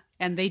Nina.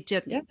 And they Yeah.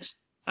 didn't.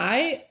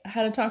 I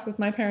had a talk with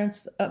my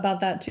parents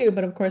about that too,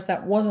 but of course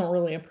that wasn't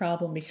really a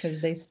problem because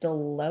they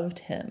still loved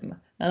him.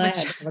 And I Which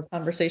had to have a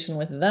conversation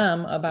with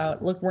them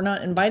about, look, we're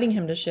not inviting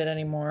him to shit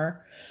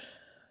anymore.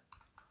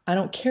 I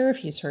don't care if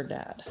he's her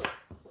dad.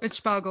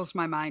 which boggles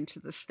my mind to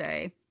this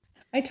day.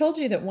 I told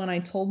you that when I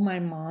told my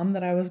mom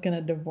that I was going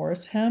to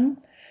divorce him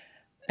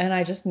and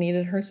I just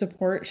needed her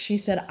support, she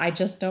said, I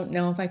just don't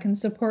know if I can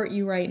support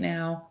you right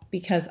now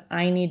because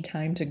I need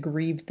time to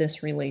grieve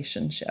this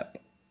relationship.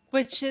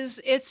 Which is,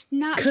 it's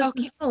not Because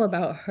okay. it's all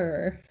about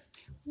her.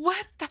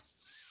 What the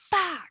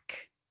fuck?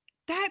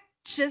 That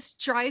just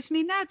drives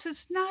me nuts.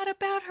 It's not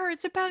about her.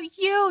 It's about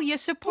you. You Well,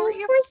 support of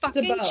your course it's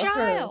fucking about her.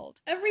 child.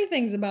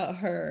 Everything's about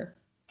her.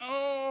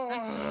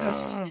 That's just how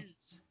she Oh.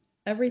 is.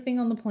 Everything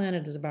on the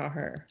planet is about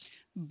her.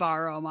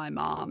 Borrow my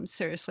mom.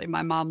 Seriously,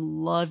 my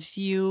mom loves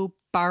you.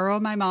 Borrow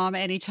my mom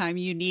anytime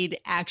you need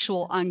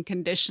actual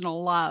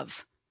unconditional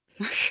love.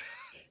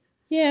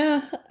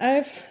 Yeah,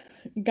 I've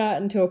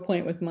gotten to a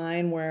point with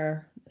mine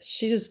where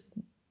she just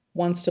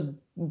wants to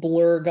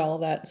blurg all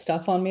that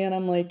stuff on me, and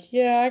I'm like,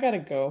 yeah, I gotta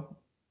go.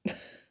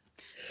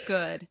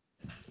 Good.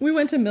 We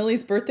went to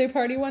Millie's birthday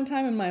party one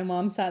time, and my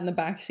mom sat in the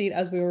back seat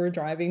as we were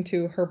driving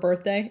to her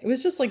birthday. It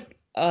was just like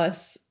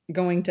us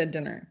going to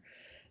dinner.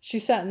 She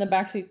sat in the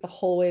back seat the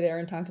whole way there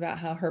and talked about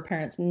how her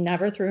parents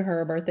never threw her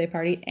a birthday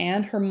party,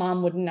 and her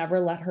mom would never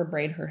let her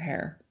braid her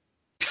hair.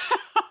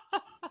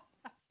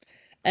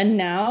 And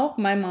now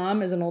my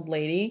mom is an old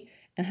lady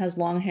and has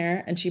long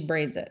hair and she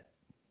braids it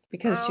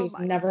because she Oh was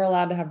my. never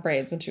allowed to have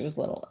braids when she was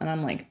little. And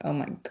I'm like, oh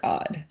my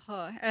God.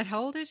 And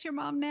how old is your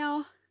mom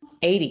now?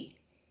 80.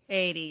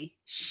 80.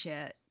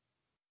 Shit.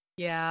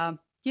 Yeah.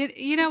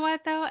 You know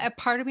what though? A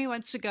part of me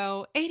wants to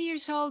go 80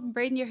 years old and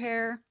braiding your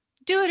hair.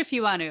 Do it if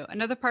you want to.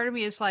 Another part of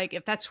me is like,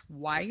 if that's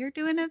why you're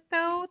doing it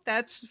though,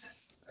 that's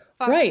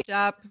Right. fucked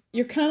up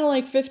You're kind of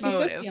like 50-50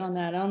 motive. on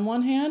that. On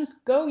one hand,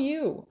 go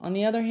you. On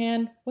the other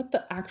hand, what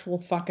the actual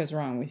fuck is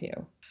wrong with you?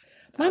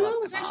 I My love mom my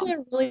was actually mom.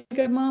 a really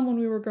good mom when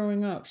we were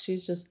growing up.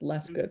 She's just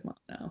less Mm. good mom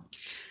now.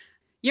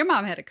 Your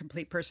mom had a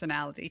complete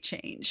personality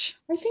change.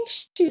 I think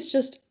she's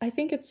just I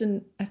think it's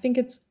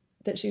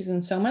that she's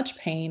in so much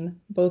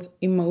pain, both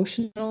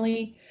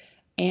emotionally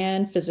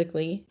and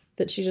physically,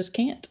 that she just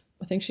can't.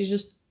 I think she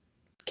just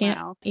can't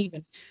Wow.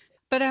 even.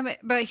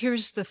 But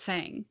here's the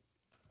thing.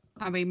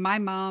 I mean, my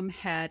mom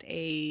had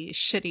a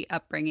shitty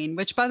upbringing,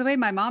 which, by the way,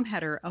 my mom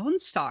had her own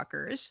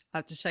stalkers. I'll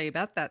have to tell you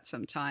about that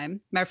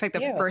sometime. Matter of fact,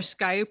 the Ew. first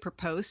guy who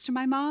proposed to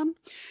my mom,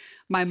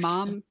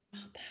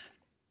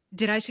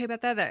 did I say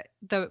about that?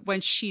 That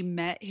when she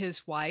met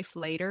his wife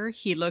later,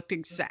 he looked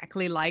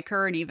exactly like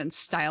her and even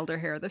styled her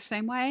hair the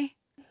same way.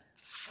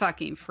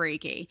 Fucking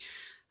freaky.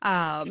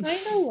 Um, Kind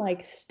of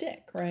like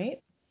Stick,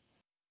 right?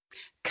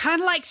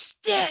 kind of like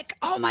Stick.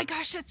 Oh my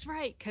gosh, that's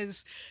right.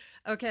 Because,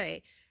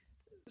 okay,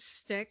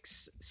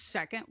 Stick's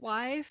second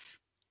wife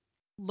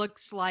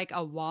looks like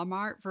a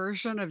Walmart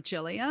version of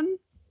Jillian.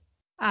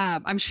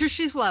 I'm sure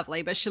she's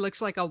lovely, but she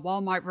looks like a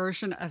Walmart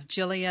version of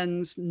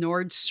Jillian's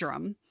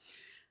Nordstrom.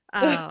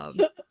 Um,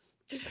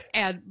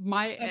 and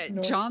my Of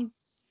North.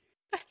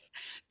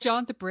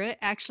 John the Brit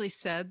actually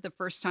said the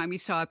first time he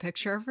saw a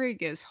picture of her, he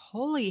goes,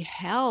 "Holy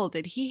hell!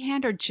 Did he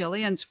hand her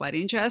Jillian's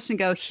wedding dress and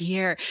go,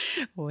 here,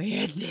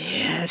 wear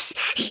this?"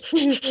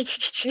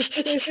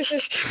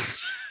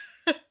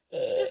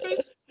 It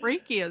was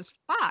freaky as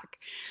fuck.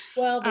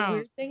 Well, the Um,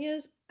 weird thing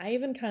is, I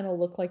even kind of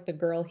look like the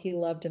girl he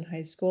loved in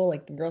high school,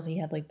 like the girl he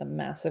had like the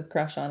massive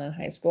crush on in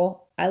high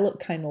school. I look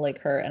kind of like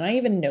her, and I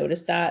even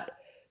noticed that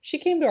she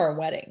came to our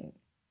wedding,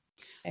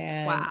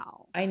 and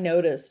wow. I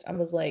noticed, I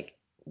was like,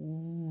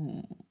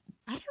 mm,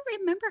 I don't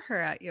remember her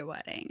at your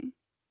wedding.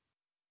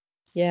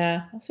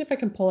 yeah, I'll see if I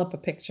can pull up a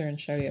picture and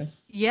show you.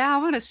 Yeah, I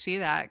want to see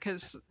that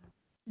because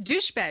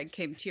douchebag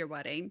came to your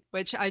wedding,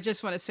 which I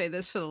just want to say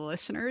this for the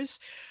listeners.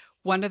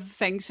 One of the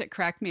things that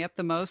cracked me up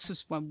the most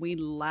was when we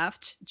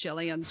left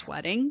Jillian's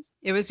wedding.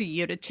 It was a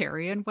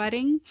Unitarian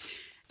wedding.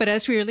 But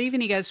as we were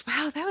leaving, he goes,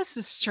 "Wow, that was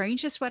the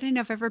strangest wedding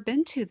I've ever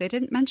been to. They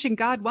didn't mention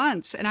God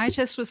once." And I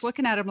just was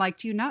looking at him like,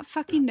 do you not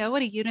fucking know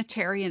what a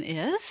Unitarian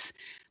is?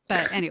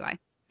 But anyway,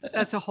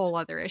 that's a whole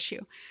other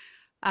issue.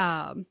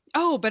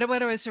 Oh, but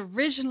what I was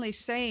originally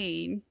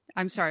saying,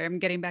 I'm sorry, I'm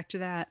getting back to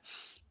that.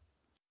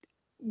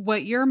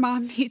 What your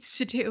mom needs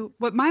to do,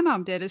 what my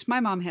mom did is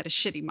my mom had a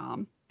shitty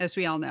mom, as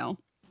we all know.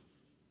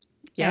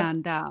 Yep.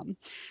 And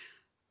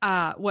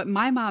what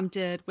my mom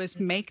did was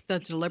make the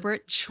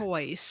deliberate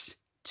choice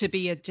to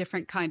be a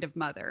different kind of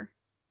mother.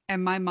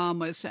 And my mom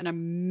was an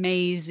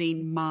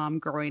amazing mom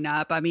growing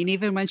up. I mean,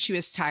 even when she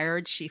was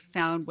tired, she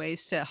found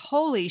ways to,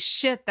 holy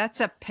shit, that's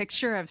a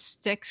picture of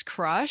Stick's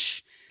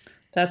crush.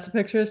 That's a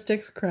picture of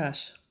Stick's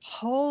crush.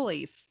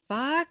 Holy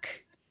fuck.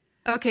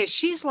 Okay,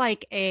 she's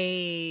like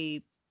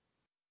a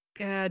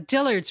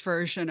Dillard's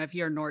version of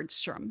your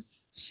Nordstrom.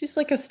 She's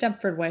like a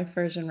Stepford wife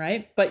version,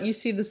 right? But you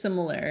see the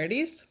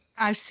similarities.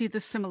 I see the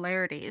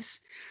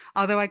similarities.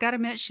 Although I gotta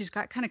admit, she's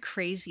got kind of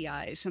crazy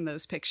eyes in in that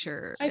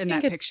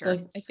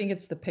picture. I think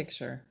it's the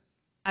picture.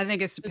 I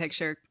think it's the It's,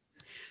 picture.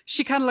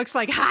 She kind of looks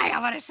like, "Hi, I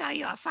want to sell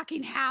you a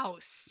fucking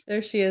house."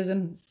 there she is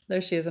in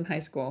high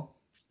school.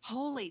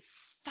 Holy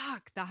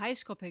fuck, the high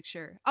school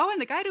picture. Oh,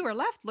 and the guy to her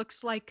left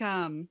looks like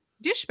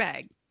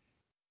douchebag.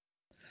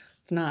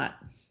 It's not.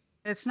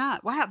 It's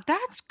not. Wow,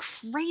 that's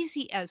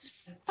crazy as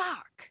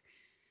fuck.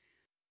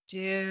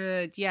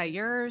 Dude, yeah,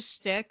 your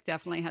Stick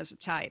definitely has a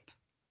type.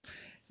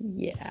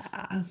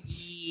 Yeah.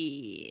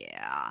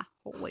 Yeah.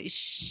 Holy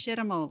shit,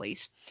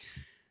 amolies.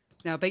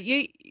 No, but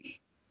you,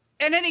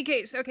 in any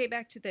case, okay,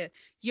 back to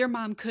your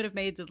mom could have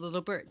made the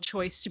deliberate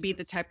choice to be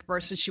the type of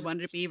person she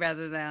wanted to be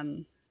rather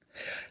than.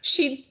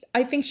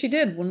 I think she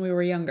did when we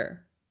were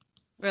younger.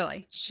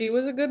 Really? She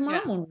was a good Yeah.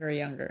 mom when we were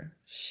younger.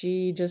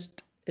 She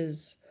just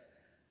is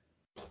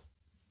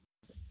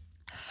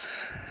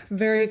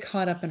very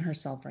caught up in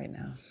herself right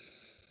now.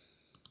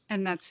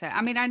 And that's it.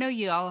 I mean, I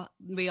know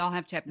we all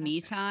have to have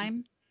me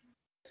time.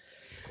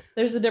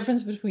 There's a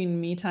difference between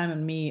me time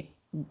and me,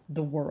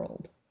 the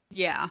world.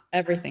 Yeah.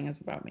 Everything is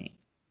about me.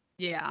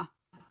 Yeah.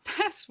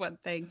 That's one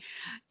thing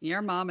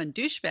your mom and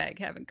douchebag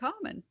have in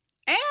common.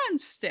 And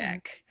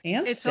Stick.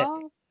 And It's Stick.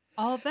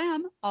 all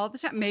them all the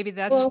time. Maybe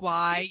that's Well,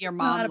 why Stick your is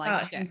not mom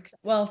likes about him. Stick.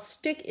 Well,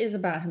 Stick is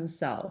about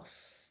himself.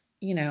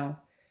 You know,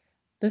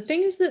 the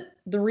things that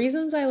the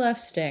reasons I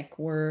left Stick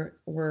were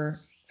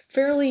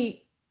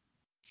fairly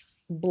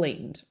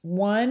blatant.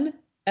 One,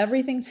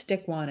 everything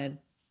Stick wanted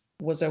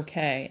was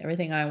okay.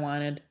 Everything I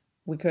wanted,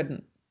 we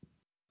couldn't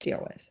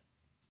deal with.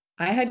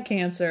 I had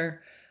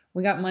cancer.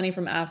 We got money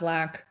from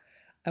Aflac.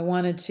 I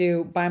wanted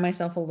to buy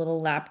myself a little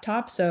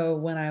laptop. So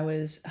when I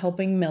was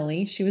helping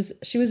Millie, she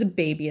was a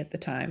baby at the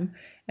time.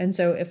 And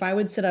so if I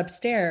would sit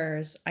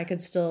upstairs, I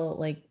could still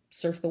like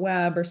surf the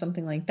web or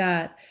something like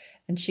that.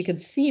 And she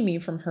could see me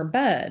from her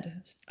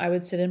bed. I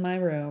would sit in my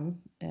room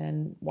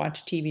and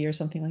watch TV or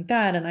something like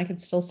that. And I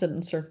could still sit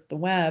and surf the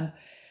web.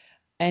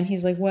 And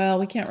he's like, well,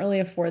 we can't really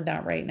afford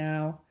that right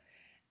now.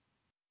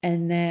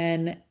 And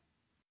then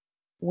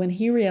when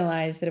he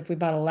realized that if we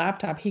bought a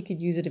laptop, he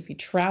could use it if he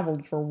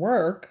traveled for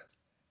work,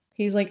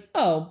 he's like,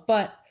 oh,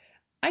 but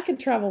I could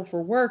travel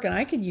for work and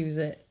I could use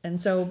it.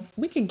 And so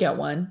we could get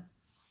one.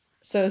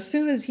 So as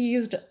soon as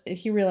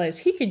he realized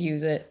he could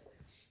use it,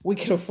 we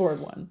could afford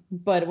one.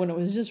 But when it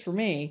was just for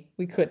me,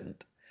 we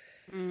couldn't.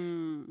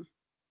 Mm,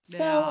 So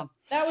yeah.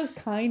 that was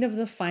kind of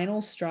the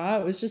final straw.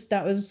 It was just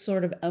that was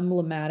sort of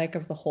emblematic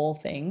of the whole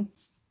thing.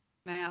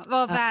 Yeah.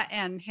 Well, Uh, that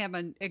and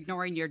him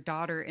ignoring your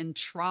daughter in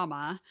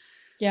trauma.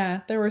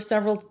 Yeah, there were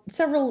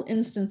several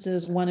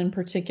instances, one in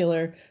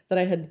particular that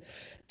I had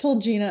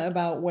told Gina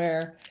about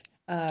where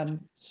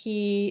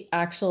he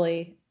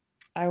actually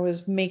I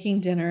was making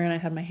dinner and I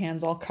had my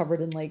hands all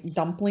covered in like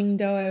dumpling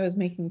dough. I was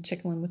making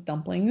chicken with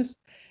dumplings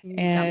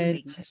and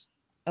Dumplings.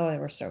 oh, they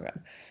were so good.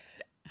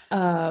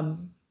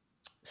 Um,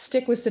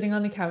 Stick was sitting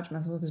on the couch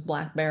messing with his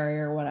BlackBerry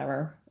or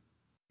whatever,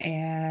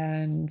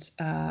 and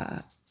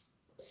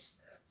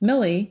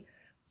Millie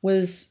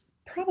was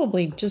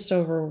probably just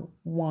over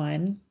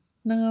one,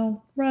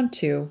 no, around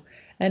two,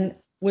 and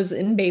was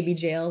in baby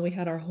jail. We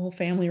had our whole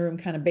family room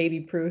kind of baby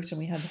proofed, and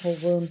we had the whole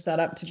room set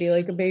up to be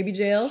like a baby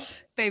jail.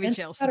 Baby And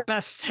jail's the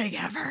best thing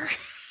ever.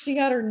 she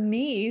got her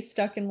knee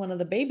stuck in one of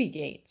the baby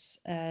gates,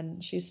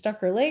 and she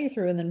stuck her leg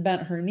through and then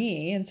bent her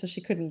knee, and so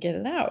she couldn't get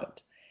it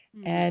out.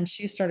 Hmm. And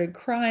she started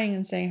crying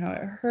and saying how it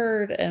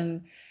hurt.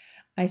 And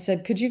I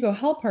said, could you go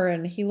help her?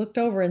 And he looked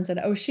over and said,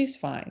 oh, she's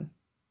fine.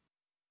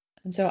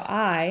 And so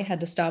I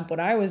had to stop what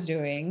I was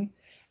doing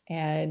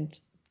and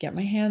get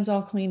my hands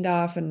all cleaned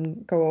off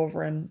and go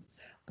over and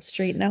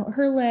straighten out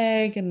her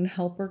leg and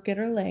help her get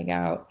her leg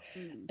out.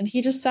 Hmm. And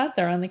he just sat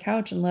there on the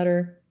couch and let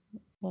her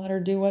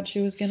do what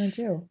she was gonna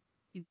do.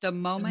 The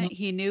moment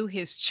he knew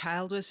his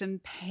child was in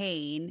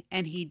pain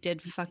and he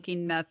did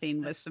fucking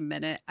nothing was the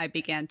minute I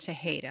began to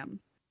hate him.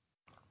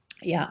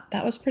 Yeah,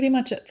 that was pretty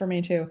much it for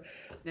me too.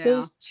 Yeah.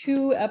 Those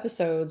two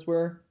episodes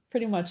were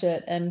pretty much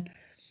it. And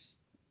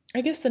I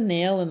guess the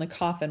nail in the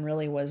coffin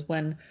really was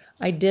when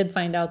I did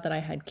find out that I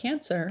had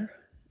cancer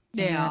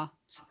and Yeah.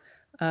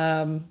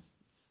 um,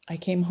 I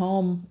came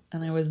home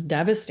and I was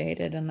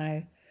devastated and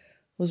I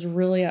was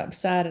really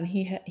upset and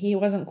he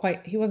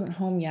wasn't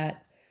home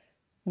yet.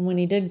 And when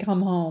he did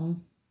come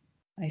home,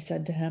 I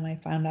said to him, I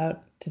found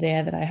out today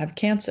that I have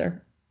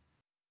cancer.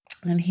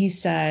 And he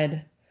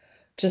said,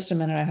 just a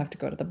minute, I have to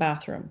go to the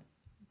bathroom.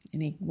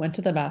 And he went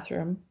to the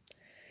bathroom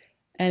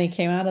and he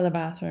came out of the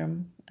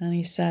bathroom and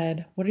he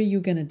said, what are you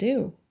going to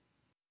do?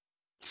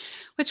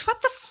 Which,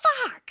 what the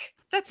fuck?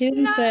 That's He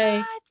didn't say,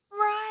 not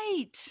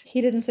right.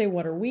 he didn't say,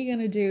 what are we going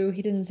to do?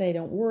 He didn't say,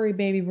 don't worry,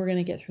 baby, we're going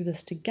to get through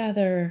this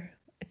together.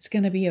 It's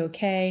going to be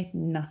okay.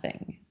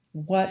 Nothing.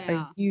 What are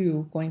Yeah.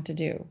 you going to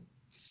do?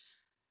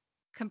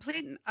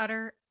 Complete and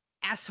utter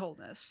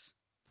assholeness.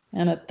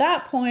 And at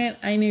that point,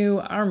 I knew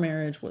our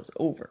marriage was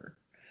over.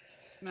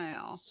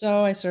 Yeah.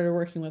 So I started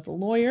working with a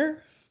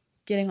lawyer,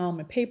 getting all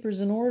my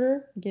papers in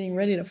order, getting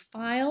ready to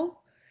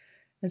file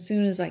as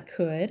soon as I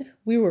could.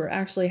 We were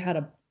actually had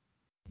a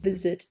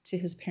visit to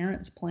his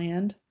parents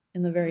planned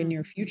in the very Mm.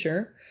 near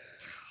future.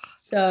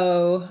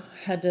 So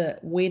had to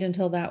wait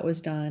until that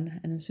was done.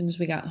 And as soon as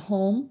we got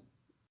home,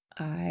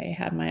 I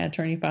had my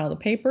attorney file the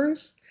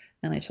papers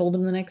and I told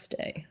him the next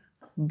day,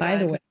 by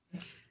the Good. way,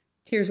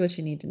 here's what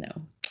you need to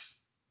know.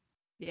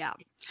 Yeah.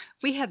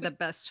 We had the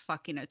best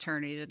fucking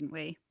attorney, didn't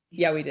we?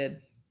 Yeah, we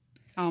did.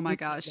 Oh my We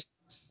still gosh.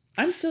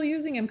 I'm still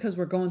using him because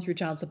we're going through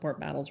child support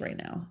battles right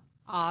now.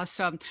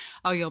 Awesome.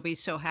 Oh, you'll be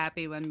so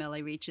happy when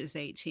Millie reaches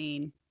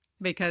 18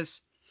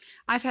 because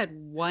I've had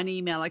one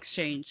email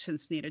exchange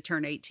since Nita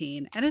turned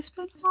 18 and it's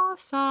been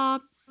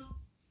awesome.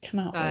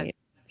 Cannot But wait.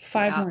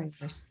 Five yeah, more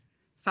years.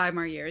 5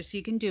 more years.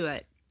 You can do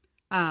it.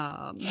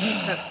 But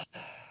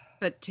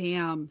But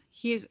damn,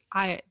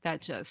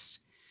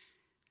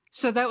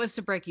 so that was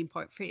the breaking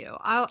point for you.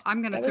 That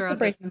was the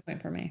breaking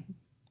point for me.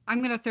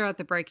 I'm gonna throw out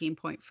the breaking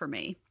point for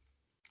me.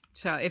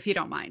 So if you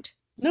don't mind,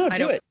 No, I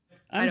do don't, it.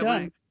 I I'm don't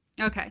want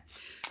done. to. Okay.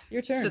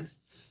 Your So turn.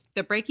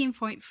 the breaking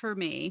point for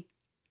me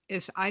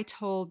is I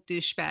told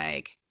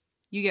douchebag,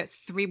 you get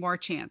 3 more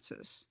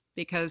chances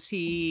because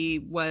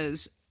he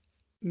was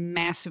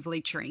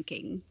massively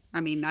drinking.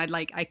 I mean,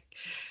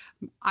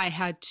 I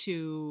had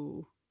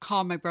to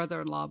call my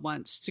brother-in-law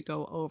once to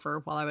go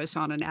over while I was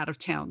on an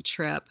out-of-town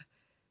trip,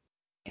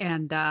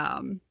 and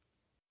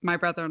my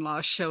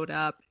brother-in-law showed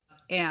up,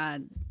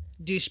 and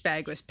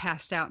douchebag was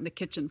passed out on the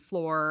kitchen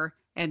floor,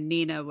 and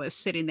Nina was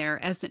sitting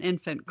there as an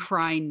infant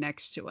crying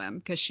next to him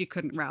because she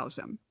couldn't rouse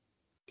him.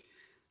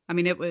 I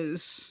mean, it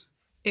was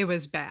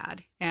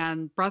bad.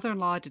 And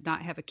brother-in-law did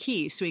not have a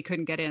key, so he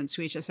couldn't get in.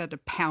 So he just had to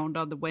pound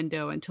on the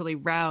window until he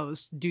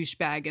roused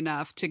douchebag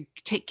enough to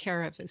take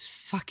care of his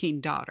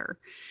fucking daughter.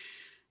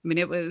 I mean,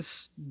 it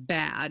was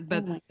bad, Oh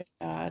but my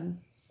God.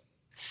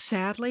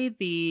 sadly,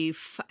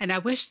 and I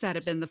wish that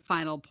had been the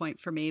final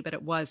point for me, but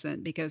it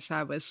wasn't because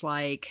I was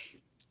like,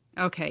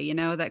 okay,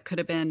 that could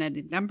have been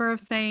any number of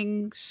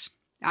things.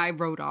 I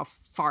wrote off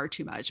far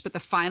too much, but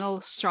the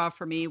final straw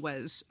for me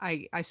was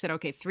I said,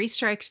 okay, 3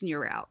 strikes and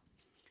you're out.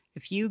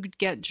 If you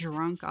get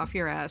drunk off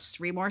your ass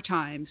 3 more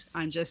times,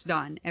 I'm just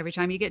done. Every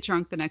time you get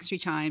drunk the next 3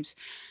 times,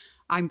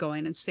 I'm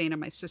going and staying in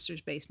my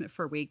sister's basement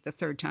for a week. The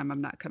third time,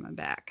 I'm not coming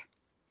back.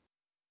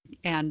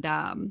 And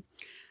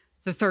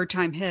the third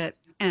time hit,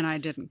 and I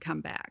didn't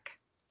come back.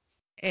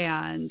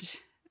 And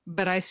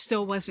but I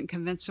still wasn't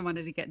convinced I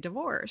wanted to get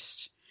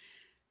divorced.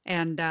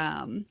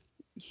 And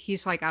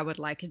he's like, I would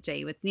like a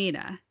day with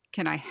Nina.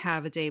 Can I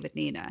have a day with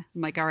Nina?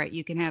 I'm like, all right,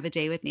 you can have a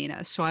day with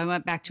Nina. So I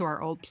went back to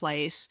our old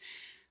place,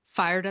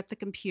 fired up the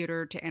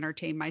computer to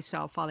entertain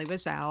myself while he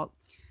was out,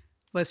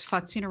 was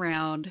futzing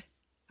around.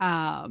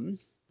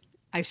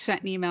 I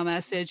sent an email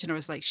message and I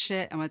was like,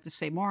 shit, I want to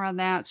say more on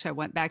that. So I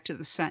went back to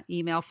the sent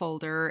email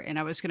folder and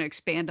I was going to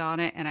expand on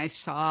it. And I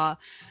saw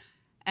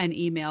an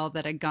email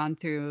that had gone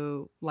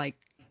through like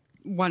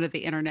one of the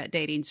internet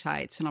dating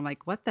sites. And I'm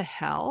like, what the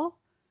hell?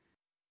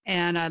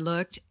 And I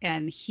looked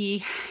and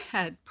he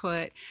had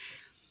put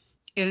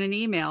in an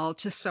email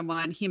to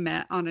someone he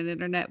met on an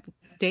internet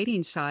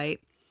dating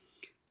site,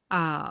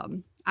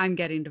 I'm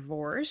getting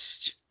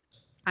divorced.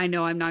 I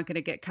know I'm not going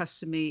to get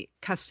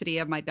custody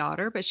of my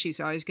daughter, but she's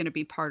always going to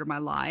be part of my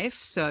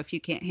life. So if you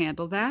can't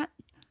handle that,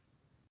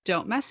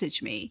 don't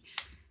message me.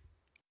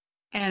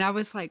 And I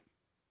was like,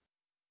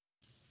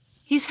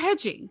 he's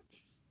hedging.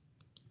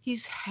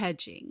 He's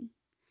hedging.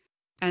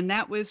 And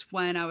that was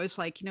when I was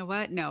like, you know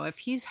what? No, if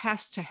he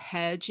has to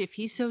hedge, if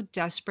he's so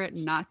desperate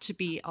not to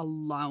be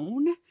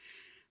alone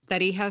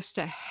that he has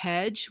to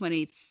hedge when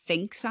he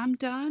thinks I'm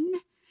done,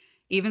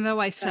 even though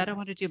I said I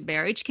want to do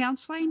marriage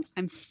counseling,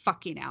 I'm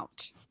fucking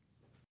out.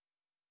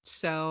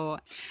 So,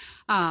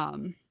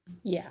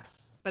 Yeah.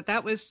 but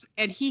that was,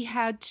 and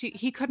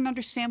he couldn't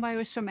understand why I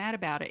was so mad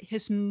about it.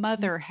 His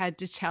mother had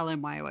to tell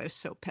him why I was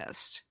so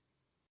pissed.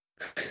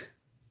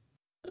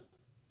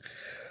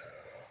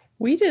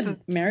 We did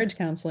marriage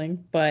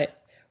counseling,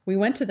 but we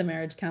went to the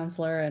marriage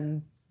counselor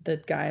and the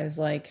guy is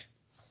like,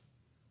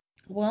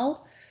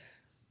 well,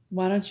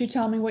 why don't you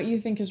tell me what you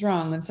think is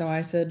wrong? And so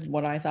I said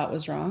what I thought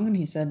was wrong. And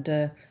he said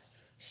to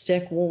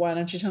Stick, well, why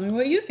don't you tell me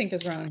what you think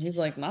is wrong? And he's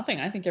like,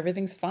 nothing. I think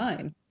everything's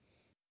fine.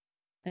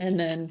 And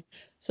then,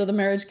 so the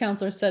marriage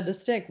counselor said to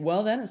Stick,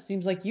 well, then it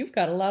seems like you've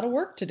got a lot of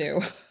work to do.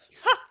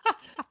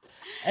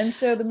 And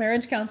so the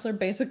marriage counselor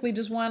basically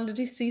just wanted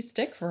to see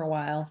Stick for a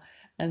while.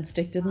 And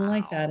Stick didn't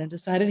like that and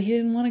decided he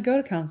didn't want to go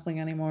to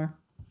counseling anymore.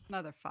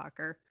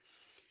 Motherfucker.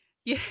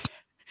 Yeah.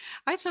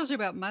 I told you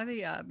about my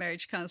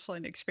marriage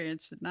counseling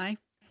experience, didn't I?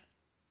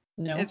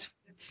 No.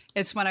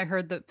 It's when I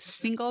heard the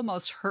single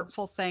most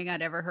hurtful thing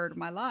I'd ever heard in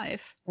my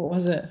life. What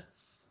was it?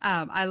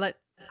 I let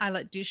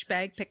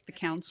douchebag pick the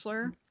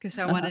counselor because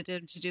I wanted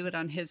him to do it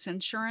on his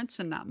insurance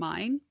and not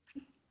mine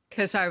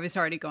because I was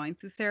already going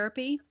through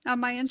therapy on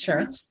my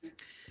insurance. Sure.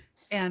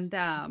 And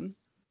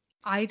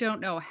I don't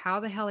know how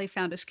the hell he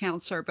found his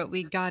counselor, but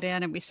we got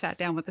in and we sat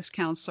down with this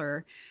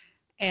counselor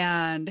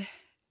and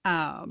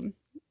douchebag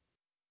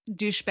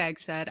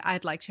said,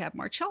 I'd like to have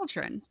more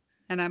children.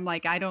 And I'm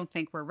like, I don't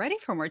think we're ready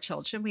for more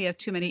children. We have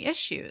too many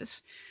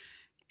issues.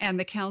 And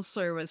the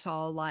counselor was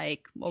all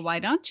like, well, why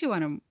don't you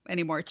want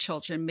any more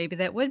children? Maybe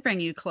that would bring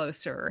you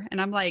closer.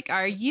 And I'm like,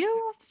 are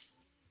you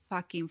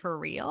fucking for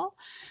real?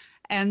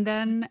 And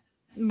then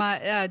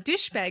my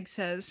douchebag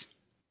says,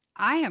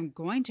 I am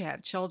going to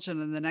have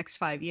children in the next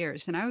 5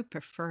 years, and I would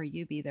prefer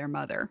you be their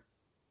mother.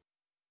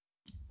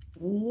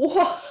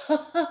 What?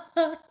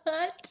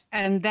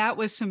 And that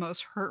was the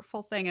most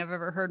hurtful thing I've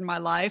ever heard in my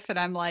life. And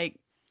I'm like,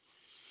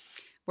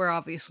 we're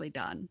obviously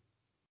done.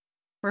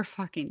 We're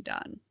fucking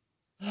done.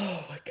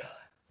 Oh my God.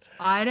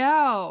 I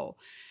know.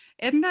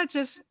 Isn't that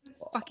just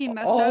fucking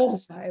messed up? Oh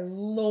my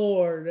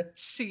Lord.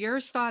 So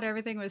yours thought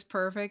everything was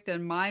perfect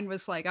and mine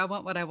was like, I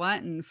want what I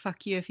want and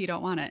fuck you if you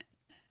don't want it.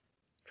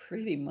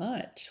 Pretty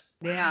much.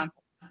 Yeah.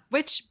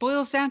 Which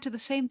boils down to the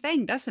same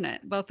thing, doesn't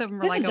it? Both of them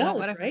were Yeah, like, it oh, well, does,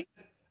 what if, right?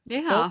 Both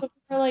yeah, of them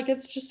are like,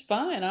 it's just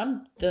fine.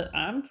 I'm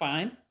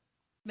fine.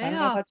 I don't know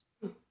yeah, about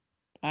you.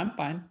 I'm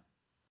fine.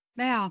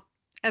 yeah.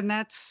 And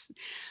that's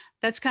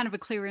kind of a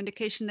clear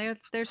indication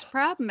there's a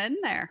problem in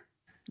there.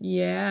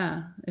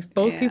 Yeah. If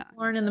both Yeah, people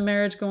aren't in the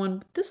marriage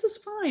going, this is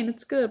fine,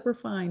 it's good, we're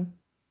fine.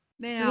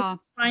 yeah.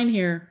 Everything's fine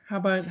here. How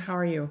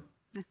are you?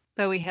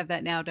 But we have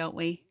that now, don't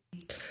we?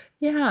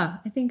 Yeah,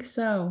 I think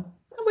so.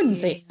 I wouldn't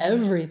Yeah. say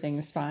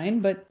everything's fine,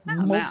 but Oh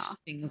no. most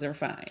things are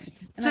fine.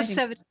 It's And a I think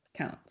seven. that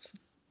counts.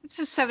 It's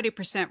a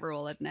 70%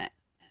 rule, isn't it?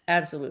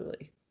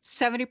 Absolutely.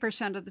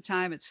 70% of the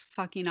time, it's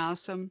fucking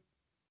awesome.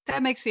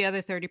 That makes the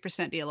other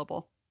 30%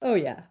 dealable. Oh,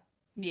 yeah.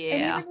 And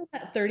Yeah. even with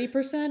that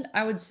 30%,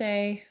 I would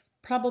say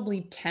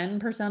probably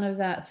 10% of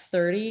that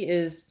 30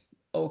 is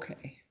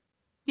okay.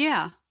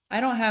 Yeah. I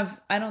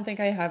don't think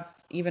I have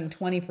even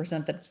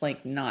 20% that's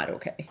like not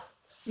okay. I have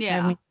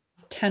Yeah. like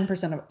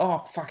 10% of, oh,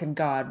 fucking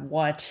God,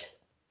 what?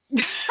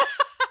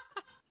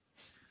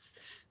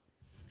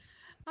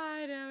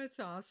 I know, it's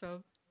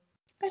awesome.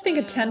 I think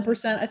a Uh,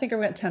 10%, I think I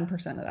went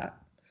 10% of that.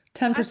 I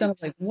 10% think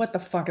of like, what the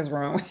fuck is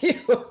wrong with you?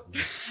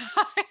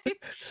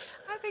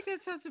 I think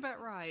that sounds about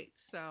right.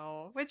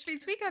 So, which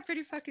means we got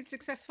pretty fucking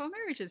successful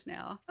marriages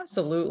now.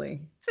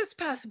 Absolutely. So it's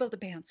possible to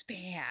bounce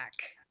back.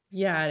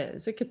 Yeah, it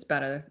is. It gets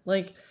better.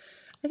 Like,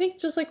 I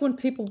think just like when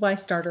people buy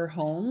starter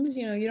homes,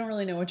 you don't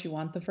really know what you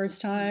want the first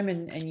time,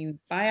 and you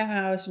buy a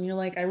house and you're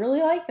like, I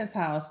really like this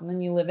house, and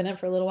then you live in it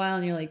for a little while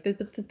and you're like,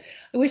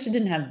 I wish it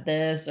didn't have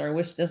this, or I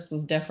wish this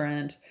was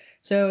different.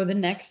 So the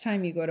next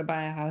time you go to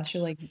buy a house,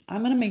 you're like,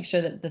 I'm gonna make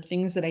sure that the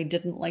things that I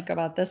didn't like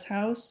about this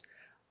house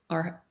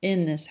are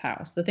in this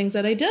house. The things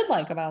that I did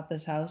like about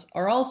this house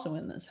are also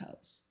in this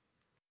house.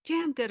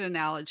 Damn good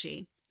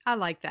analogy. I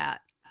like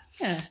that.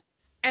 Yeah,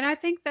 And I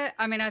think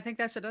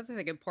that's another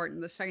thing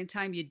important. The second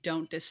time you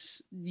don't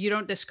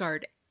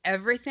discard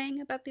everything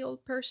about the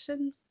old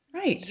person.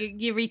 right.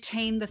 You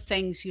retain the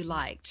things you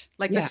liked,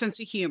 like the Yeah, sense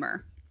of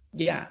humor.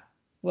 yeah.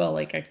 Well,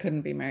 like I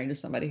couldn't be married to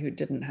somebody who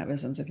didn't have a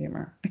sense of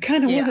humor. I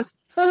kind of Yeah. was.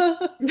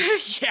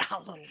 Yeah, a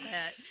little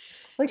bit.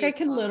 Like I It,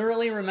 can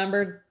literally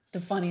remember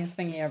the funniest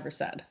thing he ever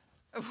said.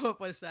 what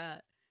was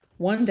that?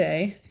 One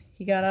day,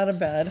 he got out of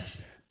bed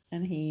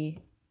and he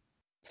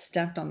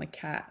stepped on the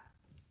cat.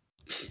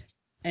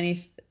 And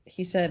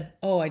he said,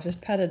 "Oh, I just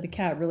petted the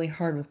cat really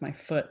hard with my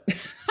foot." It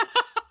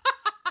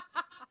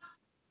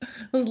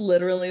was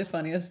literally the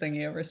funniest thing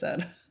he ever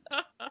said.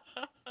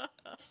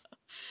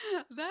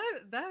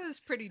 That is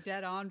pretty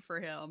dead on for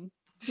him.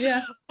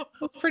 Yeah, it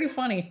was pretty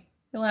funny.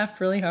 He laughed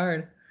really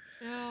hard.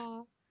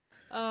 Yeah.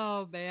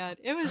 Oh man,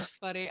 it was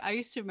funny. I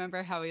used to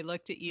remember how he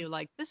looked at you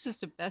like, this is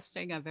the best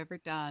thing I've ever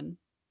done.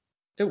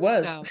 It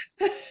was. So,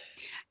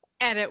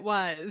 and it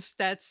was.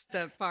 That's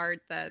the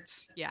part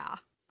that's, yeah.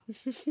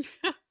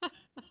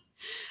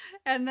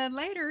 And then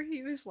later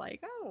he was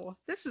like, oh,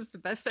 this is the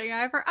best thing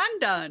I ever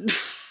undone.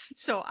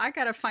 So I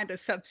got to find a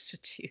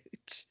substitute.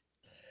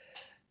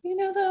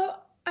 Though,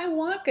 I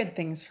want good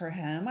things for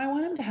him. I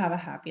want him to have a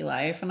happy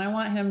life, and I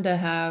want him to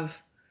have.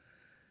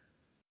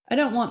 I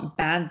don't want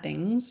bad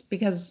things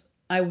because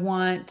I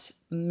want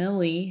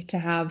Millie to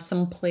have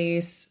some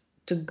place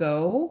to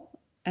go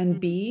and Mhm.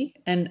 be.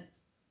 And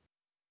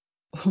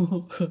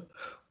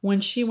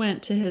when she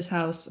went to his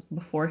house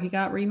before he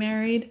got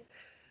remarried,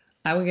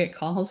 I would get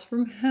calls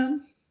from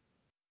him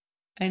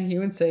and he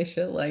would say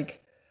shit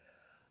like,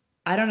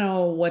 I don't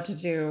know what to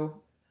do.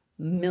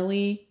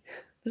 Millie,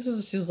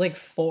 she was like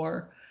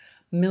 4.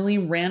 Millie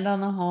ran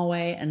down the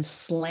hallway and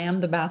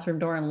slammed the bathroom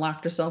door and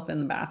locked herself in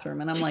the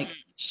bathroom. And I'm like,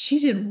 she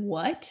did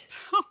what?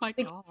 Oh my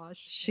Like, gosh.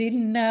 she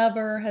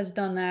never has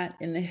done that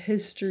in the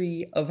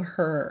history of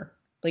her,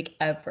 like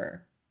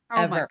ever, Oh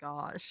my ever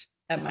gosh.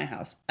 at my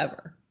house,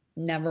 ever.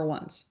 Never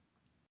once.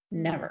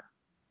 Hmm. Never,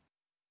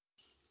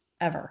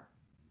 ever.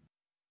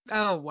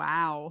 Oh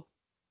wow.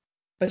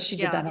 But she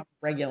did Yeah. that on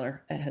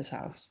regular at his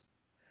house.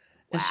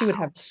 And she would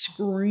Wow. have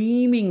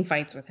screaming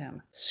fights with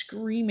him,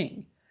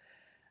 screaming,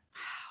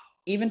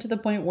 even to the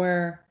point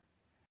where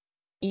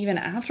even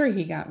after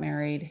he got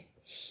married,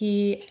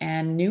 he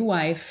and new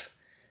wife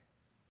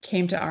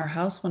came to our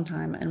house one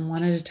time and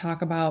wanted to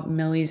talk about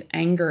Millie's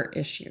anger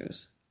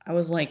issues. I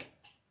was like,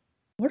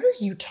 what are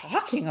you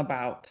talking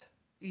about?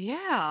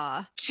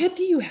 Yeah. Kid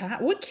do you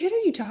have? What kid are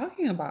you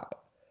talking about?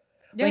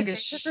 Yeah, Like, they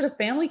took her because to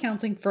family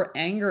counseling for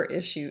anger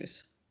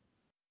issues.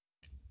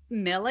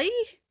 Millie?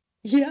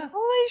 Yeah.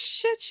 Holy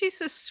shit, she's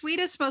the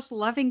sweetest, most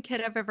loving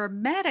kid I've ever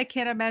met. I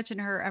can't imagine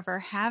her ever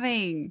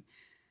having.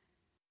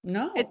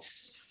 No.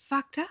 It's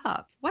fucked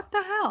up. What the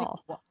Like,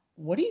 hell?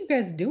 what are you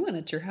guys doing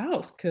at your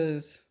house?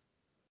 Because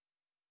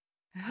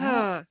I don't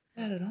Oh, like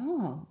that at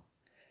all.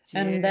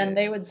 And then dude.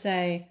 they would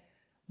say,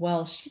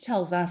 well, she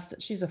tells us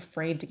that she's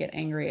afraid to get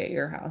angry at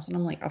your house. And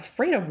I'm like,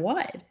 afraid of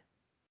what?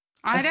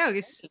 I know.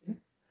 Afraid?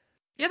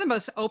 You're the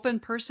most open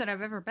person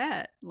I've ever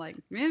met. Like,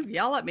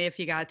 yell at me if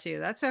you got to.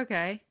 That's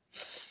okay.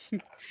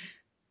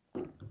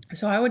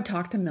 So I would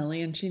talk to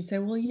Millie and she'd say,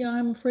 well, yeah,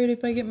 I'm afraid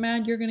if I get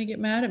mad, you're going to get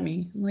mad at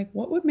me. I'm like,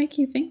 what would make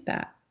you think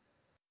that?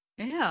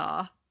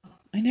 Yeah.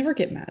 I never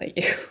get mad at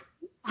you.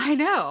 I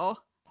know.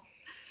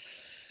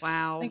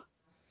 Wow. Like,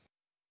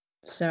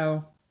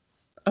 so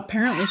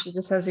apparently she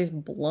just has these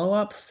blow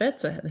up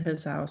fits at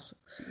his house.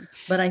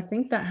 But I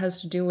think that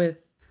has to do with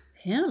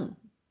him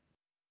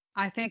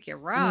I think you're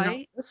and not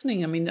right.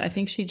 listening. I mean, I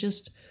think she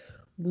just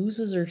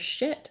loses her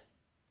shit.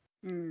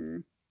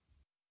 Mm,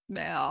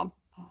 yeah.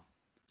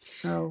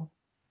 So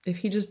if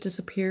he just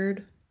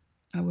disappeared,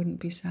 I wouldn't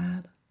be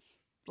sad.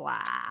 Blah.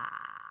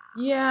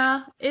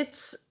 Yeah,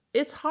 it's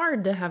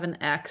hard to have an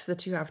ex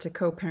that you have to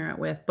co-parent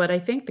with, but I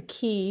think the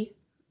key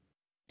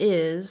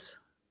is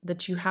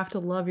that you have to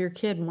love your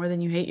kid more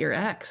than you hate your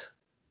ex.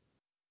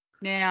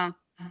 Yeah.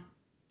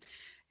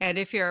 And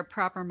if you're a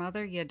proper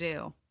mother, you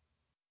do.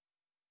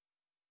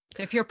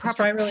 If you're a I proper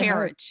try really hard.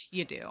 parent,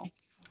 you do.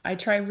 I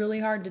try really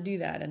hard to do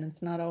that, and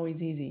it's not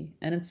always easy.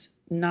 And it's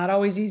not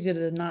always easy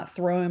to not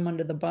throw him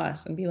under the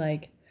bus and be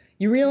like,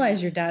 you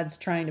realize your dad's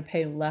trying to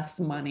pay less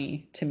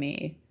money to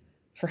me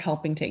for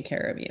helping take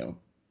care of you.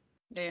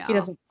 He Yeah.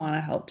 doesn't want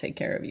to help take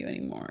care of you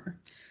anymore.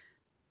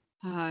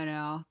 I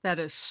know. That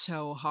is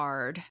so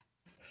hard.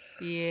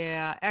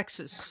 Yeah.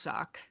 Exes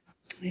suck.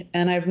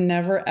 And I've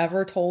never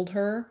ever told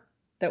her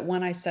that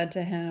when I said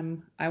to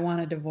him, I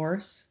want a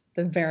divorce,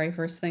 the very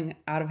first thing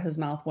out of his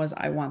mouth was,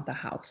 I want the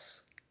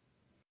house.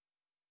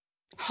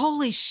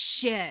 Holy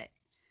shit.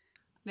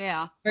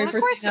 Yeah. Very Well, of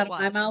first course thing out it of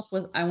my was. mouth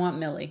was, I want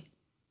Millie.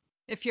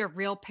 If you're a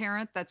real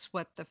parent, that's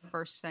what the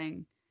first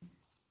thing,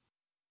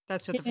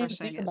 that's what He the didn't even first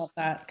thing think is. about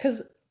that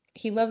because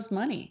he loves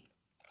money.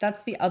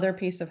 That's the other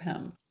piece of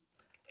him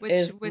Which,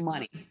 is which,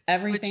 money.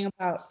 Everything which,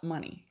 about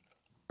money.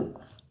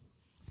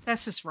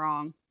 that's just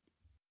wrong.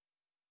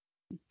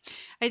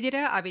 And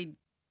I mean,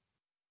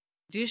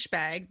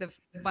 douchebag,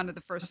 one of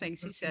the first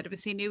things he said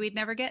was he knew he'd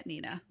never get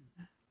Nina.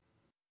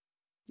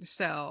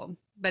 So,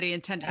 but he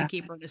intended to Yeah.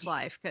 keep her in his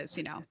life because,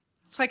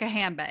 it's like a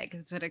handbag,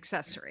 it's an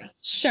accessory.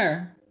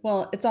 Sure.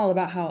 Well, it's all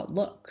about how it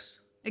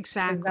looks because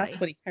that's Exactly.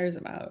 what he cares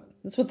about.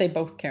 That's what they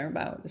both care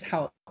about is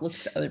how it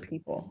looks to other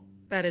people.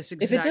 That is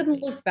If it didn't exactly.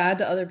 look bad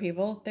to other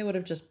people, they would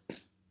have just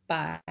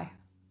bye.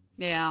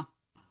 Yeah.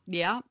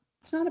 Yeah.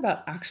 It's not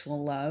about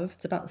actual love.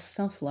 It's about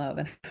self-love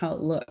and how it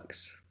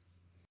looks.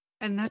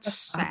 And It's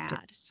that's about sad.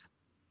 optics.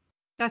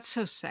 That's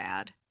so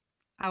sad.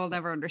 I will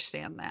never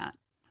understand that.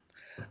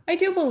 I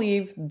do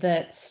believe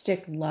that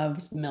Stick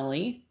loves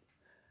Millie.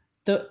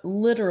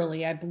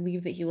 Literally, I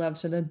believe that he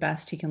loves her the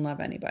best he can love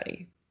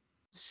anybody.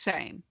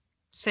 Same.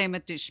 Same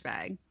with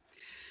douchebag.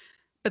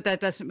 But that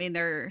doesn't mean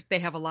they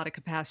have a lot of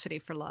capacity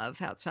for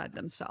love outside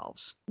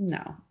themselves.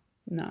 No,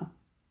 no,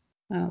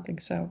 I don't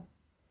think so.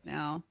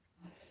 No.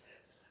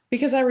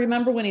 Because I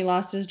remember when he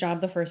lost his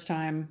job the first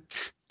time,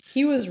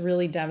 he was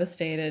really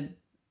devastated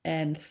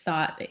and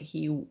thought that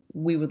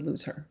we would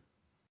lose her.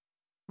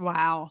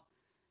 Wow.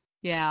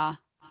 Yeah.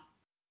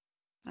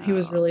 He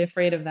was Oh, really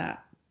afraid of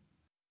that.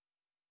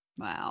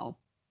 wow.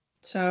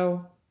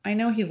 So I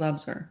know he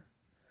loves her,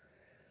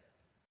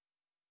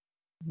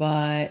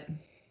 but I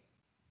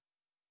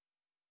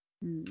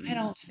Mm.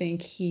 don't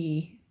think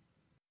he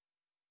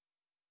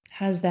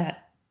has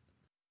that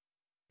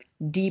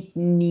deep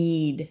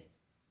need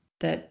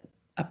that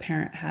a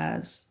parent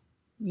has,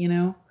 you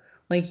know?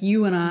 Like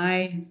you and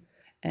I,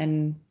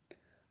 and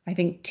I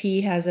think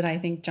T has it, I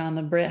think John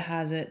the Brit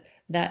has it,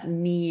 that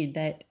need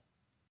that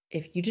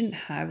if you didn't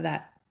have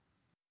that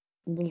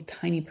little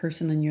tiny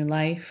person in your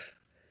life,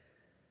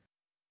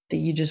 that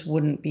you just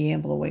wouldn't be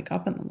able to wake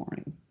up in the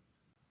morning.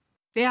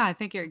 Yeah, I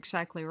think you're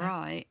exactly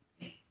right.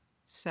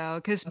 So,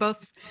 because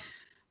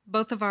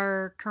both of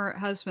our current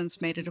husbands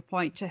made it a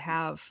point to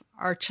have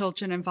our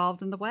children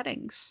involved in the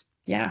weddings.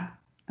 Yeah,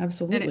 And it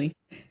absolutely.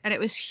 and it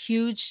was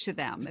huge to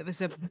them. It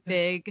was a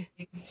big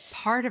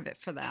part of it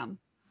for them.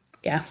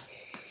 Yeah.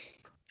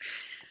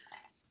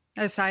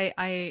 As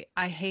I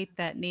hate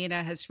that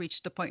Nina has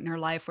reached the point in her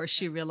life where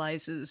she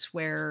realizes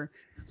where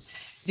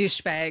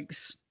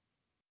douchebags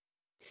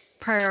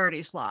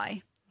priorities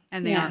lie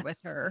and they Yeah. aren't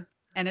with her.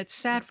 And it's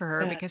sad for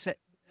her Yeah. because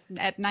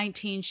at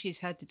 19 she's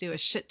had to do a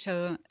shit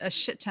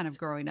ton of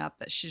growing up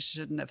that she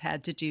shouldn't have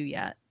had to do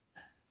yet.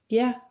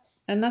 Yeah.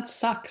 And that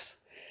sucks.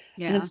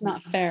 And Yeah. it's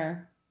not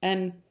fair.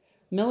 And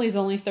Millie's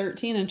only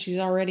 13 and she's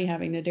already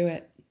having to do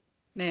it.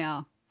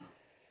 Yeah.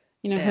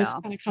 Hers Yeah.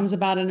 kind of comes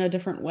about in a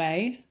different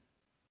way,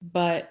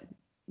 but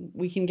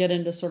we can get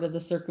into sort of the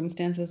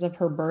circumstances of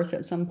her birth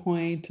at some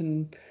point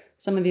and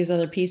some of these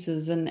other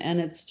pieces and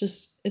it's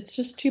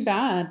just too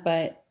bad,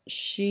 but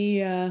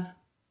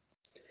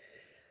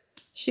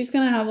she's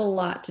going to have a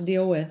lot to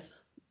deal with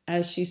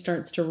as she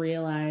starts to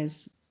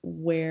realize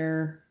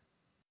where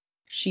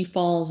she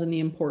falls in the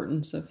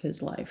importance of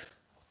his life.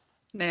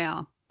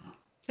 Yeah.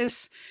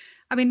 This,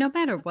 I mean, no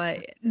matter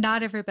what,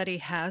 not everybody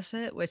has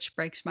it, which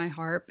breaks my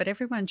heart, but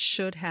everyone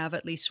should have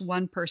at least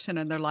one person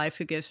in their life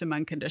who gives them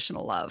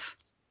unconditional love.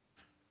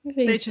 I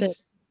They think that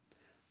just,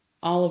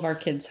 all of our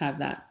kids have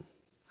that.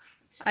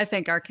 I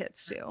think our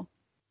kids do,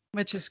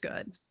 which is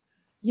good.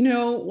 You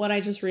know what I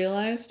just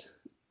realized?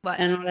 But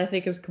And what I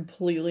think is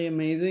completely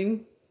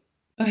amazing?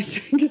 I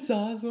think it's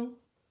awesome.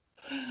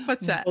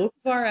 what's that? Both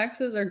of our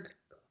exes are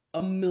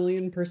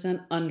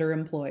 1,000,000%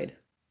 underemployed.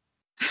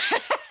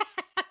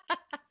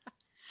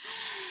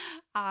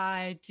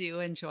 I do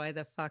enjoy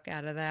the fuck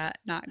out of that,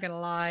 not gonna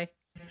lie.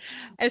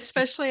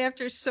 Especially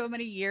after so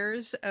many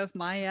years of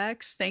my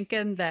ex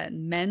thinking that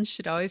men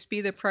should always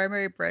be the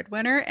primary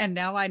breadwinner, and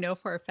now I know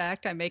for a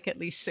fact I make at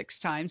least 6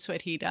 times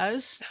what he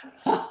does.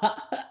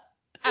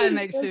 That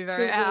makes me That's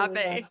very so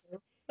really happy.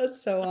 awesome.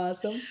 That's so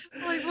awesome.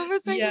 Like, what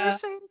was that you were Yeah.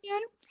 saying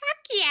again?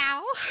 Fuck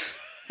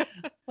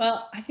you.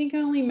 Well, I think I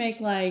only make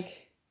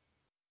like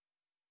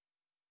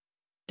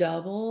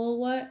double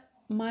what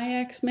my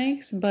ex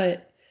makes,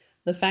 but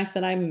the fact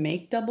that I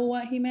make double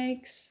what he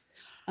makes,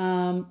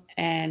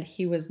 and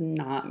he was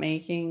not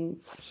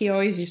making, he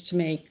always used to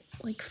make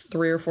like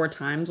 3 or 4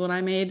 times what I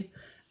made.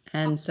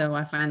 And so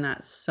I find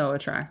that so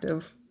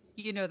attractive.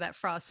 You know that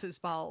frosts his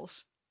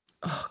balls.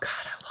 Oh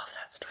God, I love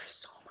that story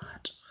so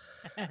much.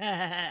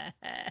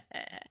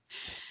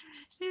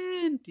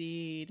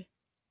 Indeed.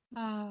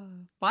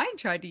 Mine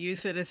tried to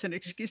use it as an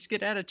excuse to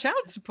get out of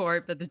child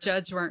support, but the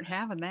judge weren't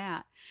having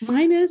that.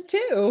 Mine is too.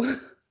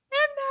 Isn't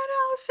that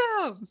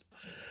awesome?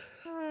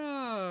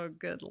 Oh,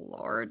 good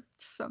Lord.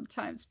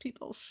 Sometimes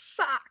people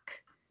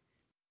suck.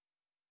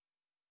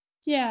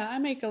 Yeah, I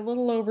make a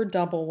little over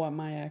double what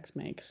my ex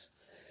makes.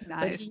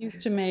 But he Nice.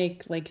 used to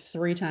make like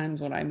 3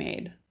 times what I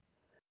made.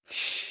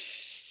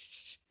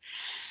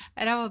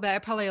 And I will bet I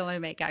probably only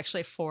make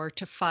actually 4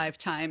 to 5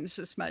 times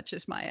as much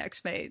as my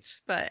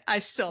ex-mates, but I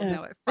still Yeah,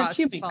 know it but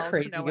you frosts make balls to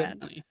crazy no good end.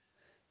 money.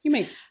 You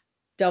make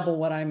double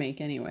what I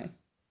make anyway.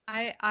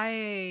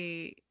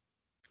 I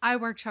I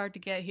worked hard to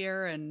get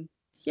here, and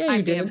Yeah, you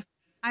I'm damn did.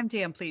 I'm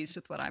damn pleased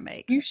with what I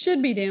make. You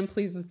should be damn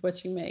pleased with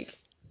what you make.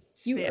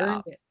 You Yeah,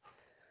 earned it.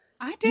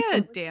 I You can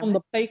did, put damn on the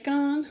it.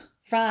 bacon,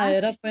 fry I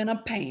it did. up in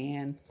a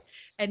pan.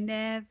 And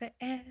never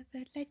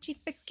ever let you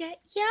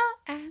forget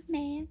your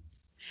man.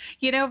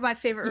 You know my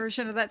favorite Y-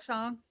 version of that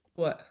song?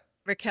 What?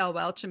 Raquel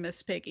Welch and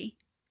Miss Piggy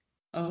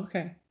Oh,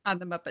 okay. on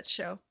The Muppet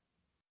Show.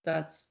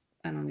 I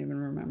don't even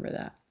remember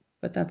that,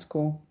 but that's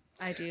cool.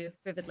 I do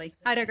vividly.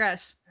 I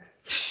digress.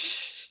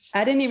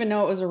 I didn't even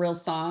know it was a real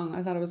song.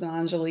 I thought it was an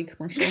Angelique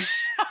commercial.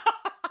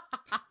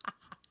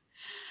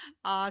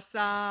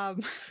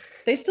 Awesome.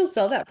 They still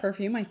sell that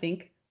perfume, I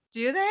think.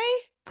 Do they?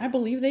 I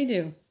believe they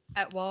do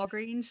At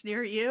Walgreens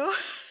near you?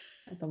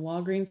 at the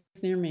Walgreens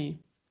near me.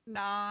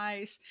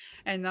 Nice.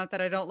 And not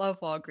that I don't love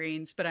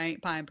Walgreens, but I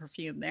ain't buying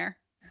perfume there.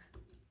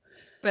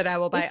 But I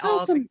will They buy sell all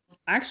the. some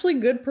actually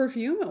good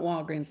perfume at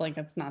Walgreens. Like